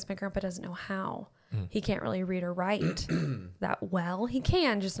finances because my grandpa doesn't know how. He can't really read or write that well. He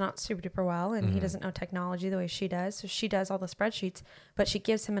can, just not super duper well. And he doesn't know technology the way she does. So she does all the spreadsheets, but she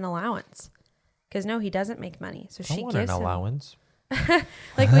gives him an allowance because no, he doesn't make money. So she gives an him allowance.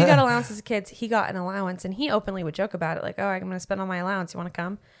 Like we got allowances as kids. He got an allowance and he openly would joke about it. Like, oh, I'm going to spend all my allowance. You want to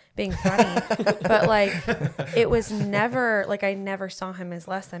come? Being funny. But like, it was never like, I never saw him as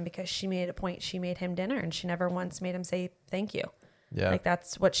less than because she made a point. She made him dinner and she never once made him say thank you. Yeah. Like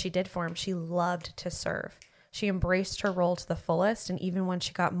that's what she did for him. She loved to serve. She embraced her role to the fullest. And even when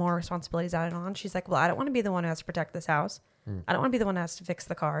she got more responsibilities added on, she's like, well, I don't want to be the one who has to protect this house. I don't want to be the one who has to fix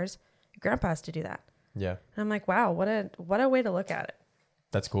the cars. Your grandpa has to do that. Yeah. And I'm like, wow, what a way to look at it.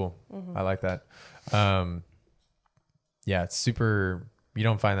 That's cool. I like that. Yeah, it's super. You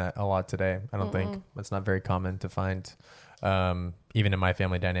don't find that a lot today. I don't think that's not very common to find. Even in my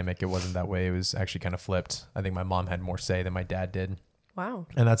family dynamic, it wasn't that way. It was actually kind of flipped. I think my mom had more say than my dad did. Wow.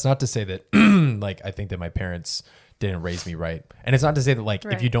 And that's not to say that like, I think that my parents didn't raise me right. And it's not to say that like,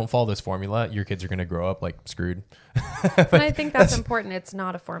 if you don't follow this formula, your kids are going to grow up like screwed. And I think that's important. It's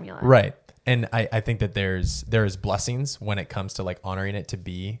not a formula. Right. And I think that there is blessings when it comes to like honoring it to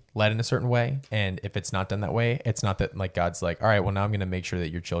be led in a certain way. And if it's not done that way, it's not that like God's like, all right, well now I'm going to make sure that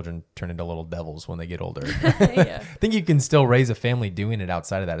your children turn into little devils when they get older. Yeah. I think you can still raise a family doing it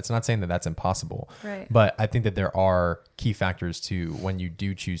outside of that. It's not saying that that's impossible. Right. But I think that there are key factors to when you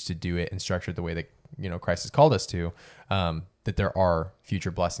do choose to do it and structure it the way that, you know, Christ has called us to, that there are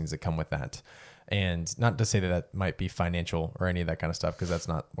future blessings that come with that. And not to say that that might be financial or any of that kind of stuff, because that's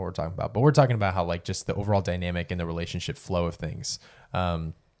not what we're talking about. But we're talking about how like just the overall dynamic and the relationship flow of things.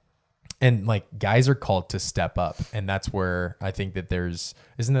 And like guys are called to step up. And that's where I think that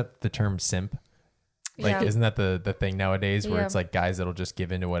isn't that the term simp? Like, Yeah. isn't that the thing nowadays where Yeah. it's like guys that'll just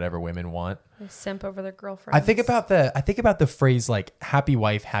give into whatever women want? They simp over their girlfriends. I think about the phrase like happy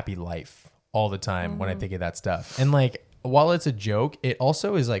wife, happy life all the time when I think of that stuff. And like, while it's a joke, it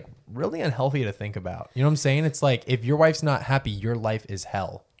also is like really unhealthy to think about. You know what I'm saying? It's like, if your wife's not happy, your life is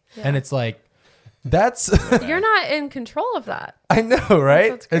hell. Yeah. And it's like, that's, You're not in control of that. I know,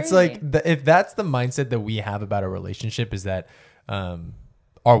 right? what's It's like, crazy. if that's the mindset that we have about a relationship, is that,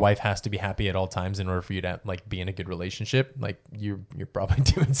 our wife has to be happy at all times in order for you to like be in a good relationship. Like you're probably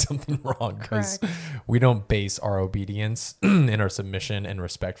doing something wrong, because Correct. we don't base our obedience and our submission and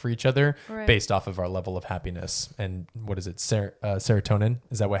respect for each other Right. based off of our level of happiness. And what is it? Serotonin?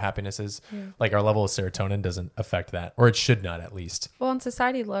 Is that what happiness is? Yeah. Like our level of serotonin doesn't affect that, or it should not, at least. Well, and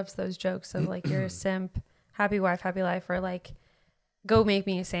society loves those jokes of like you're a simp, happy wife, happy life, or like go make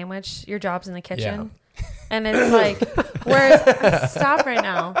me a sandwich. Your job's in the kitchen. And it's like, whereas stop right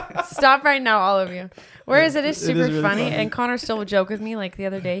now, all of you. Whereas it is super really funny, funny. and Connor still would joke with me. Like the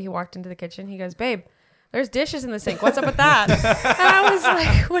other day, he walked into the kitchen. He goes, "Babe, there's dishes in the sink. What's up with that?" And I was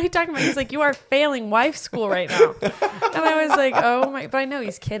like, "What are you talking about?" He's like, "You are failing wife school right now." And I was like, "Oh my!" But I know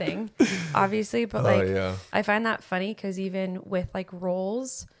he's kidding, obviously. But like, yeah. I find that funny because even with like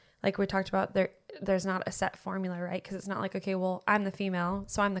roles, like we talked about, there's not a set formula, right? Because it's not like, okay, well, I'm the female,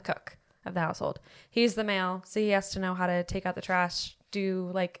 so I'm the cook of the household. He's the male, so he has to know how to take out the trash, do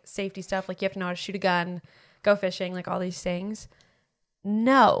like safety stuff, like you have to know how to shoot a gun, go fishing, like all these things.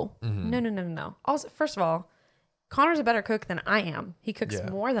 No. No. Also, first of all, Connor's a better cook than I am. He cooks Yeah.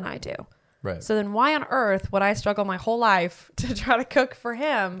 more than I do. Right. So then why on earth would I struggle my whole life to try to cook for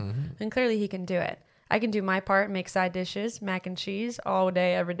him? And clearly he can do it. I can do my part, make side dishes, mac and cheese all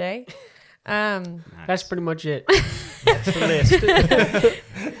day, every day. That's pretty much it. That's the list.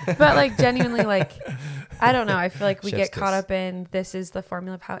 But like genuinely, like, I don't know. I feel like we Chef's get caught kiss. up in this is the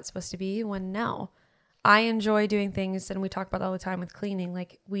formula of how it's supposed to be, when no. I enjoy doing things, and we talk about that all the time with cleaning.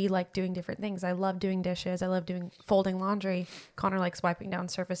 Like, we like doing different things. I love doing dishes. I love doing folding laundry. Connor likes wiping down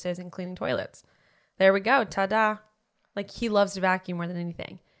surfaces and cleaning toilets. There we go. Ta-da. Like, he loves to vacuum more than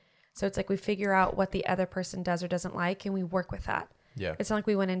anything. So it's like we figure out what the other person does or doesn't like, and we work with that. Yeah. It's not like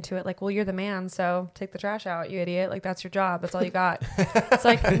we went into it like, well, you're the man, so take the trash out, you idiot. Like, that's your job. That's all you got. It's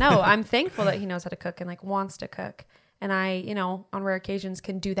like, no, I'm thankful that he knows how to cook and like wants to cook. And I, you know, on rare occasions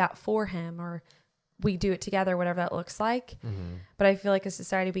can do that for him, or we do it together, whatever that looks like. But I feel like as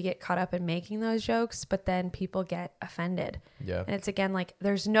society, we get caught up in making those jokes, but then people get offended. Yeah. And it's again, like,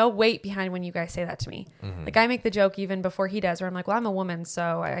 there's no weight behind when you guys say that to me. Like, I make the joke even before he does, where I'm like, well, I'm a woman,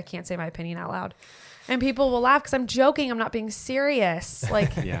 so I can't say my opinion out loud. And people will laugh because I'm joking. I'm not being serious.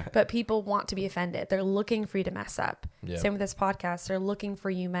 Like, Yeah. but people want to be offended. They're looking for you to mess up. Yeah. Same with this podcast. They're looking for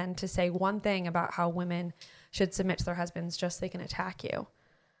you men to say one thing about how women should submit to their husbands just so they can attack you.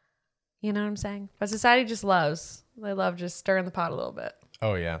 You know what I'm saying? But society just loves. They love just stirring the pot a little bit.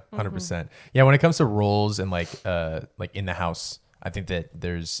 Oh yeah, 100%. Yeah, when it comes to roles and like in the house, I think that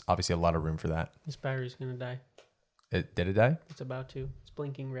there's obviously a lot of room for that. This battery's gonna die. Did it die? It's about to. It's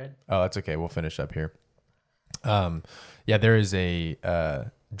blinking red. Oh, that's okay. We'll finish up here. Yeah, there is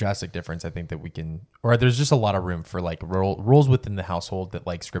a drastic difference. I think that we can, or there's just a lot of room for like roles within the household that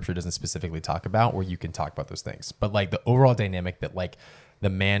like scripture doesn't specifically talk about, where you can talk about those things. But like the overall dynamic that like the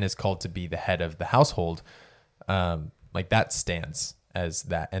man is called to be the head of the household, like that stands as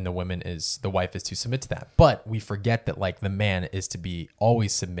that, and the wife is to submit to that. But we forget that like the man is to be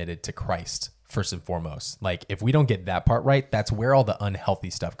always submitted to Christ first and foremost. Like if we don't get that part right, that's where all the unhealthy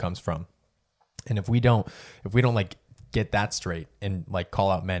stuff comes from. And if we don't like get that straight and like call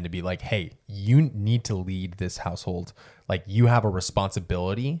out men to be like, hey, you need to lead this household. Like you have a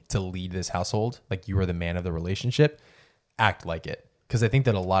responsibility to lead this household. Like you are the man of the relationship. Act like it. Because I think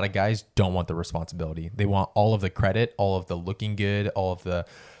that a lot of guys don't want the responsibility. They want all of the credit, all of the looking good, all of the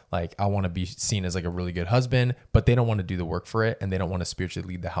like, I want to be seen as like a really good husband, but they don't want to do the work for it, and they don't want to spiritually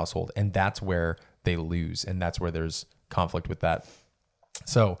lead the household. And that's where they lose. And that's where there's conflict with that.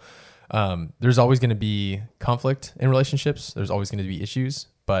 So there's always going to be conflict in relationships. There's always going to be issues.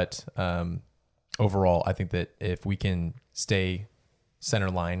 But overall, I think that if we can stay center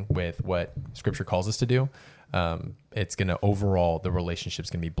line with what Scripture calls us to do, it's going to overall, the relationship's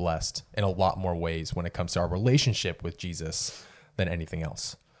going to be blessed in a lot more ways when it comes to our relationship with Jesus than anything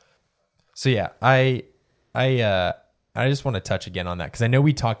else. So yeah, I just want to touch again on that, because I know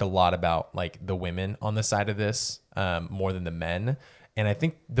we talked a lot about like the women on the side of this more than the men. And I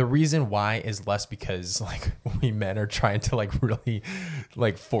think the reason why is less because like we men are trying to like really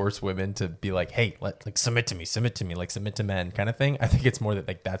like force women to be like, hey, like submit to me, like submit to men kind of thing. I think it's more that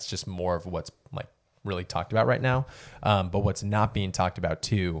like that's just more of what's like really talked about right now. But what's not being talked about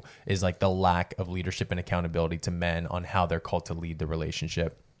too is like the lack of leadership and accountability to men on how they're called to lead the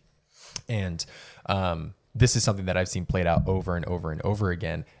relationship. And this is something that I've seen played out over and over and over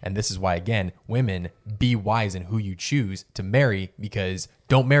again. And this is why, again, women, be wise in who you choose to marry, because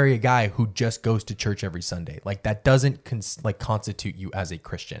don't marry a guy who just goes to church every Sunday. Like that doesn't constitute you as a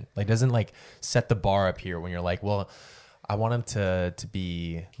Christian. Like doesn't like set the bar up here when you're like, well, I want him to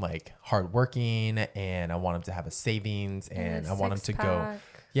be like hardworking, and I want him to have a savings, and I want him to go.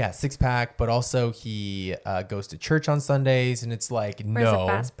 Yeah, 6-pack, but also he goes to church on Sundays, and it's like, Wears no. a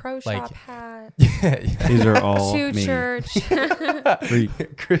Bass Pro like, Shop hat. Yeah. These are all To me. church.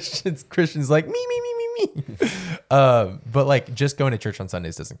 Christians like me. But like just going to church on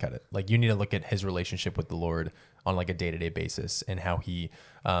Sundays doesn't cut it. Like you need to look at his relationship with the Lord on like a day-to-day basis, and how he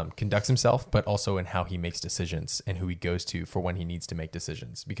conducts himself, but also in how he makes decisions and who he goes to for when he needs to make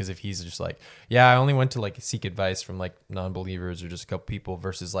decisions. Because if he's just like, yeah, I only went to like seek advice from like non-believers or just a couple people,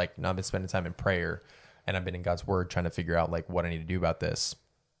 versus like, no, I've been spending time in prayer and I've been in God's word trying to figure out like what I need to do about this.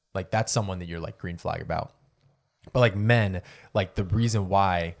 Like that's someone that you're like green flag about. But like men, like the reason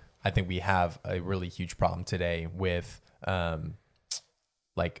why I think we have a really huge problem today with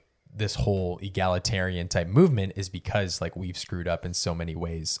like this whole egalitarian type movement is because like we've screwed up in so many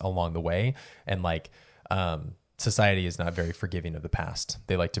ways along the way. And like society is not very forgiving of the past.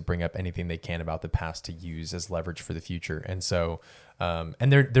 They like to bring up anything they can about the past to use as leverage for the future. And so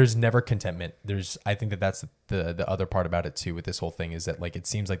and there's never contentment. I think that's the other part about it too with this whole thing, is that like it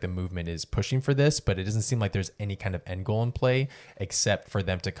seems like the movement is pushing for this, but it doesn't seem like there's any kind of end goal in play except for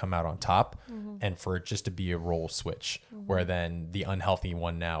them to come out on top, and for it just to be a role switch, where then the unhealthy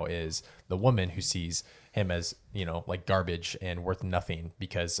one now is the woman who sees him as, you know, like garbage and worth nothing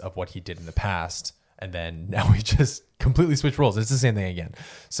because of what he did in the past. And then now we just completely switch roles. It's the same thing again.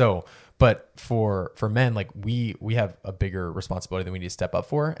 So, but for men, like we have a bigger responsibility that we need to step up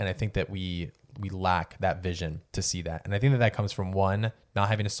for. And I think that we lack that vision to see that. And I think that comes from, one, not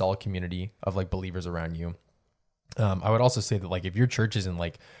having a solid community of like believers around you. I would also say that like if your church isn't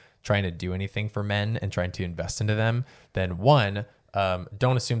like trying to do anything for men and trying to invest into them, then one,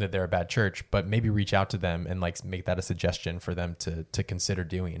 don't assume that they're a bad church, but maybe reach out to them and like make that a suggestion for them to consider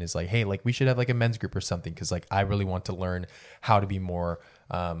doing. And is like, hey, like we should have like a men's group or something, because like I really want to learn how to be more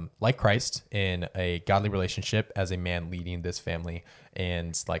like Christ in a godly relationship as a man leading this family.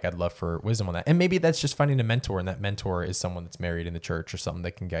 And like I'd love for wisdom on that. And maybe that's just finding a mentor, and that mentor is someone that's married in the church or something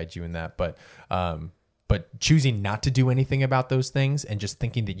that can guide you in that. But choosing not to do anything about those things and just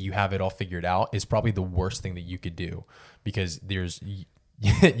thinking that you have it all figured out is probably the worst thing that you could do, because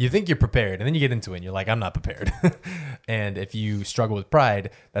you think you're prepared, and then you get into it and you're like, I'm not prepared. And if you struggle with pride,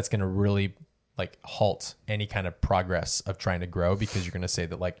 that's going to really like halt any kind of progress of trying to grow, because you're going to say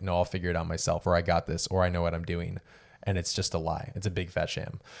that like, no, I'll figure it out myself, or I got this, or I know what I'm doing. And it's just a lie. It's a big fat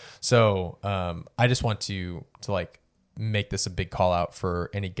sham. So I just want to like make this a big call out for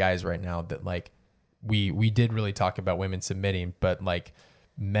any guys right now that like, we did really talk about women submitting, but like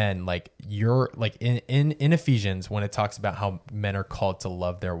men, like you're like in Ephesians, when it talks about how men are called to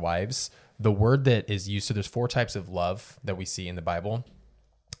love their wives, the word that is used, so there's 4 types of love that we see in the Bible,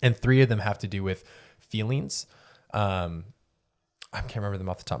 and 3 of them have to do with feelings. I can't remember them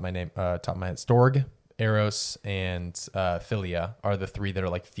off the top of my head. Storge, Eros, and Philia are the 3 that are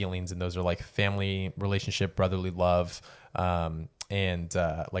like feelings, and those are like family relationship, brotherly love, and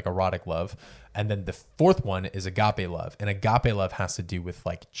like erotic love. And then the 4th one is agape love. And agape love has to do with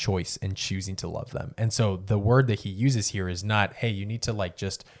like choice and choosing to love them. And so the word that he uses here is not, hey, you need to like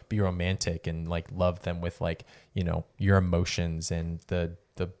just be romantic and like love them with like, you know, your emotions and the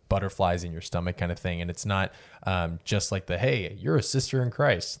butterflies in your stomach kind of thing. And it's not just like hey, you're a sister in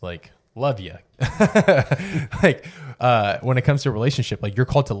Christ, like love you. Like when it comes to a relationship, like you're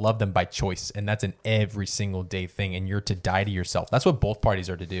called to love them by choice, and that's an every single day thing, and you're to die to yourself. That's what both parties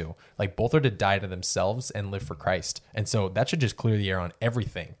are to do. Like both are to die to themselves and live for Christ. And so that should just clear the air on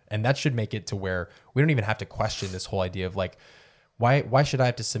everything, and that should make it to where we don't even have to question this whole idea of like why should I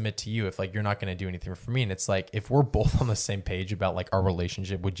have to submit to you if like you're not going to do anything for me? And it's like, if we're both on the same page about like our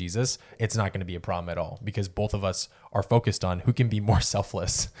relationship with Jesus, it's not going to be a problem at all, because both of us are focused on who can be more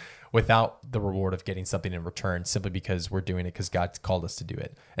selfless without the reward of getting something in return, simply because we're doing it because God's called us to do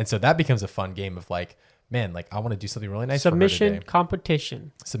it. And so that becomes a fun game of like, man, like I want to do something really nice. Submission for her today.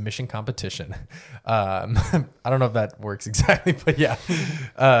 competition. Submission competition. I don't know if that works exactly, but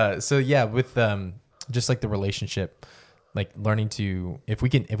yeah. So yeah, with just like the relationship, like learning to, if we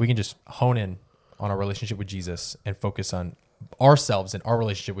can just hone in on our relationship with Jesus and focus on ourselves and our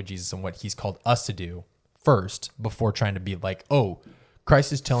relationship with Jesus and what he's called us to do first, before trying to be like, oh,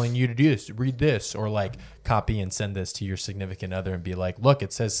 Christ is telling you to do this, read this, or like copy and send this to your significant other and be like, look,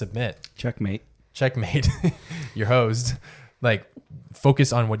 it says submit. Checkmate. You're hosed. Like,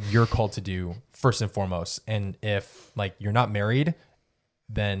 focus on what you're called to do first and foremost. And if like you're not married,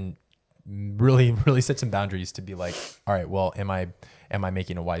 then really set some boundaries to be like, all right, well, am I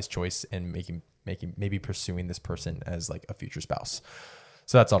making a wise choice and making maybe pursuing this person as like a future spouse?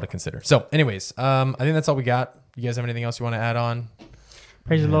 So that's all to consider. So anyways, I think that's all we got. You guys have anything else you want to add on?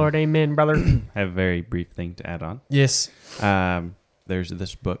 Praise the Lord. Amen, brother. I have a very brief thing to add on. Yes. There's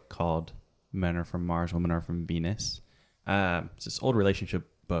this book called Men Are From Mars, Women Are From Venus. It's this old relationship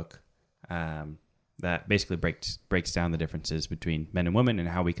book that basically breaks down the differences between men and women and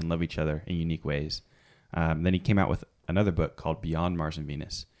how we can love each other in unique ways. Then he came out with another book called Beyond Mars and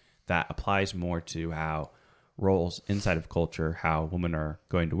Venus that applies more to how roles inside of culture, how women are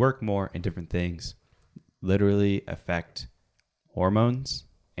going to work more, and different things literally affect hormones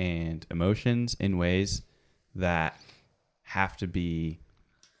and emotions in ways that have to be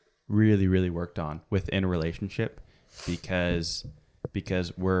really, really worked on within a relationship, because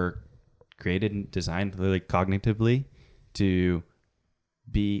we're created and designed really cognitively to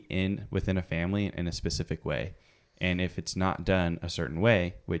be within a family in a specific way. And if it's not done a certain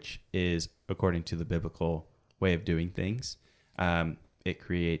way, which is according to the biblical way of doing things, it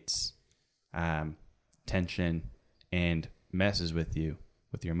creates tension and messes with your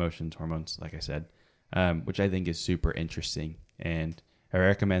emotions, hormones, like I said, which I think is super interesting. And I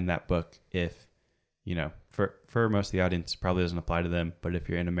recommend that book if, for most of the audience, probably doesn't apply to them, but if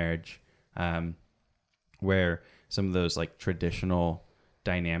you're in a marriage where some of those like traditional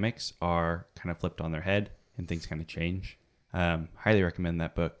dynamics are kind of flipped on their head and things kind of change, highly recommend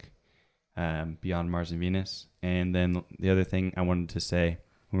that book, Beyond Mars and Venus. And then the other thing I wanted to say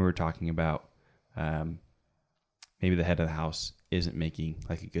when we were talking about maybe the head of the house isn't making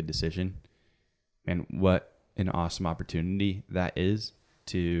like a good decision, and what an awesome opportunity that is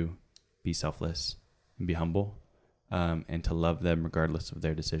to be selfless and be humble, and to love them regardless of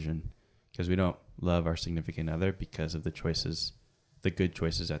their decision, because we don't love our significant other because of the good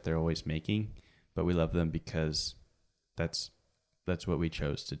choices that they're always making, but we love them because that's what we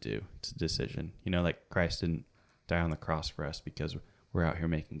chose to do. It's a decision. Like Christ didn't die on the cross for us because we're out here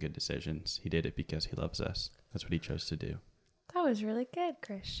making good decisions. He did it because he loves us. That's what he chose to do. That was really good,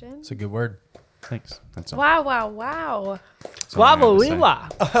 Christian. It's a good word. Thanks. That's all. Wow. That's all I have to say.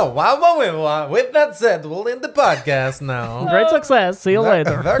 Wow. With that said, we'll end the podcast now. Great success. See you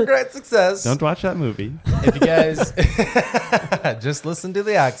later. Very great success. Don't watch that movie. If you guys just listen to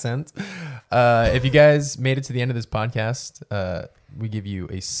the accent. If you guys made it to the end of this podcast, we give you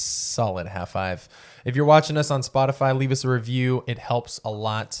a solid high five. If you're watching us on Spotify, leave us a review. It helps a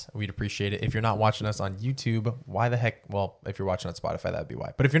lot. We'd appreciate it. If you're not watching us on YouTube, why the heck? Well, if you're watching on Spotify, that'd be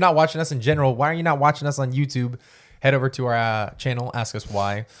why. But if you're not watching us in general, why are you not watching us on YouTube? Head over to our channel, ask us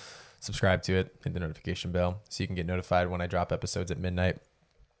why. Subscribe to it, hit the notification bell so you can get notified when I drop episodes at midnight.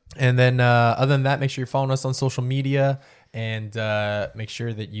 And then other than that, make sure you're following us on social media, and make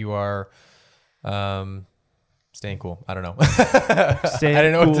sure that you are staying cool. I don't know. Stay I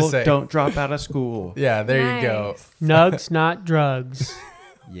don't know cool. what to say. Don't drop out of school. Yeah, there you go. Nugs, not drugs.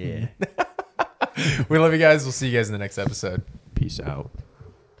 Yeah. We love you guys. We'll see you guys in the next episode. Peace out.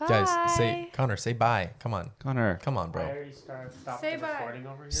 Bye. Guys, Connor, say bye. Come on, Connor, bro. Stop Say the bye. recording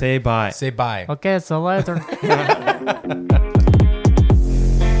over here. say bye. Say bye. Okay, so later.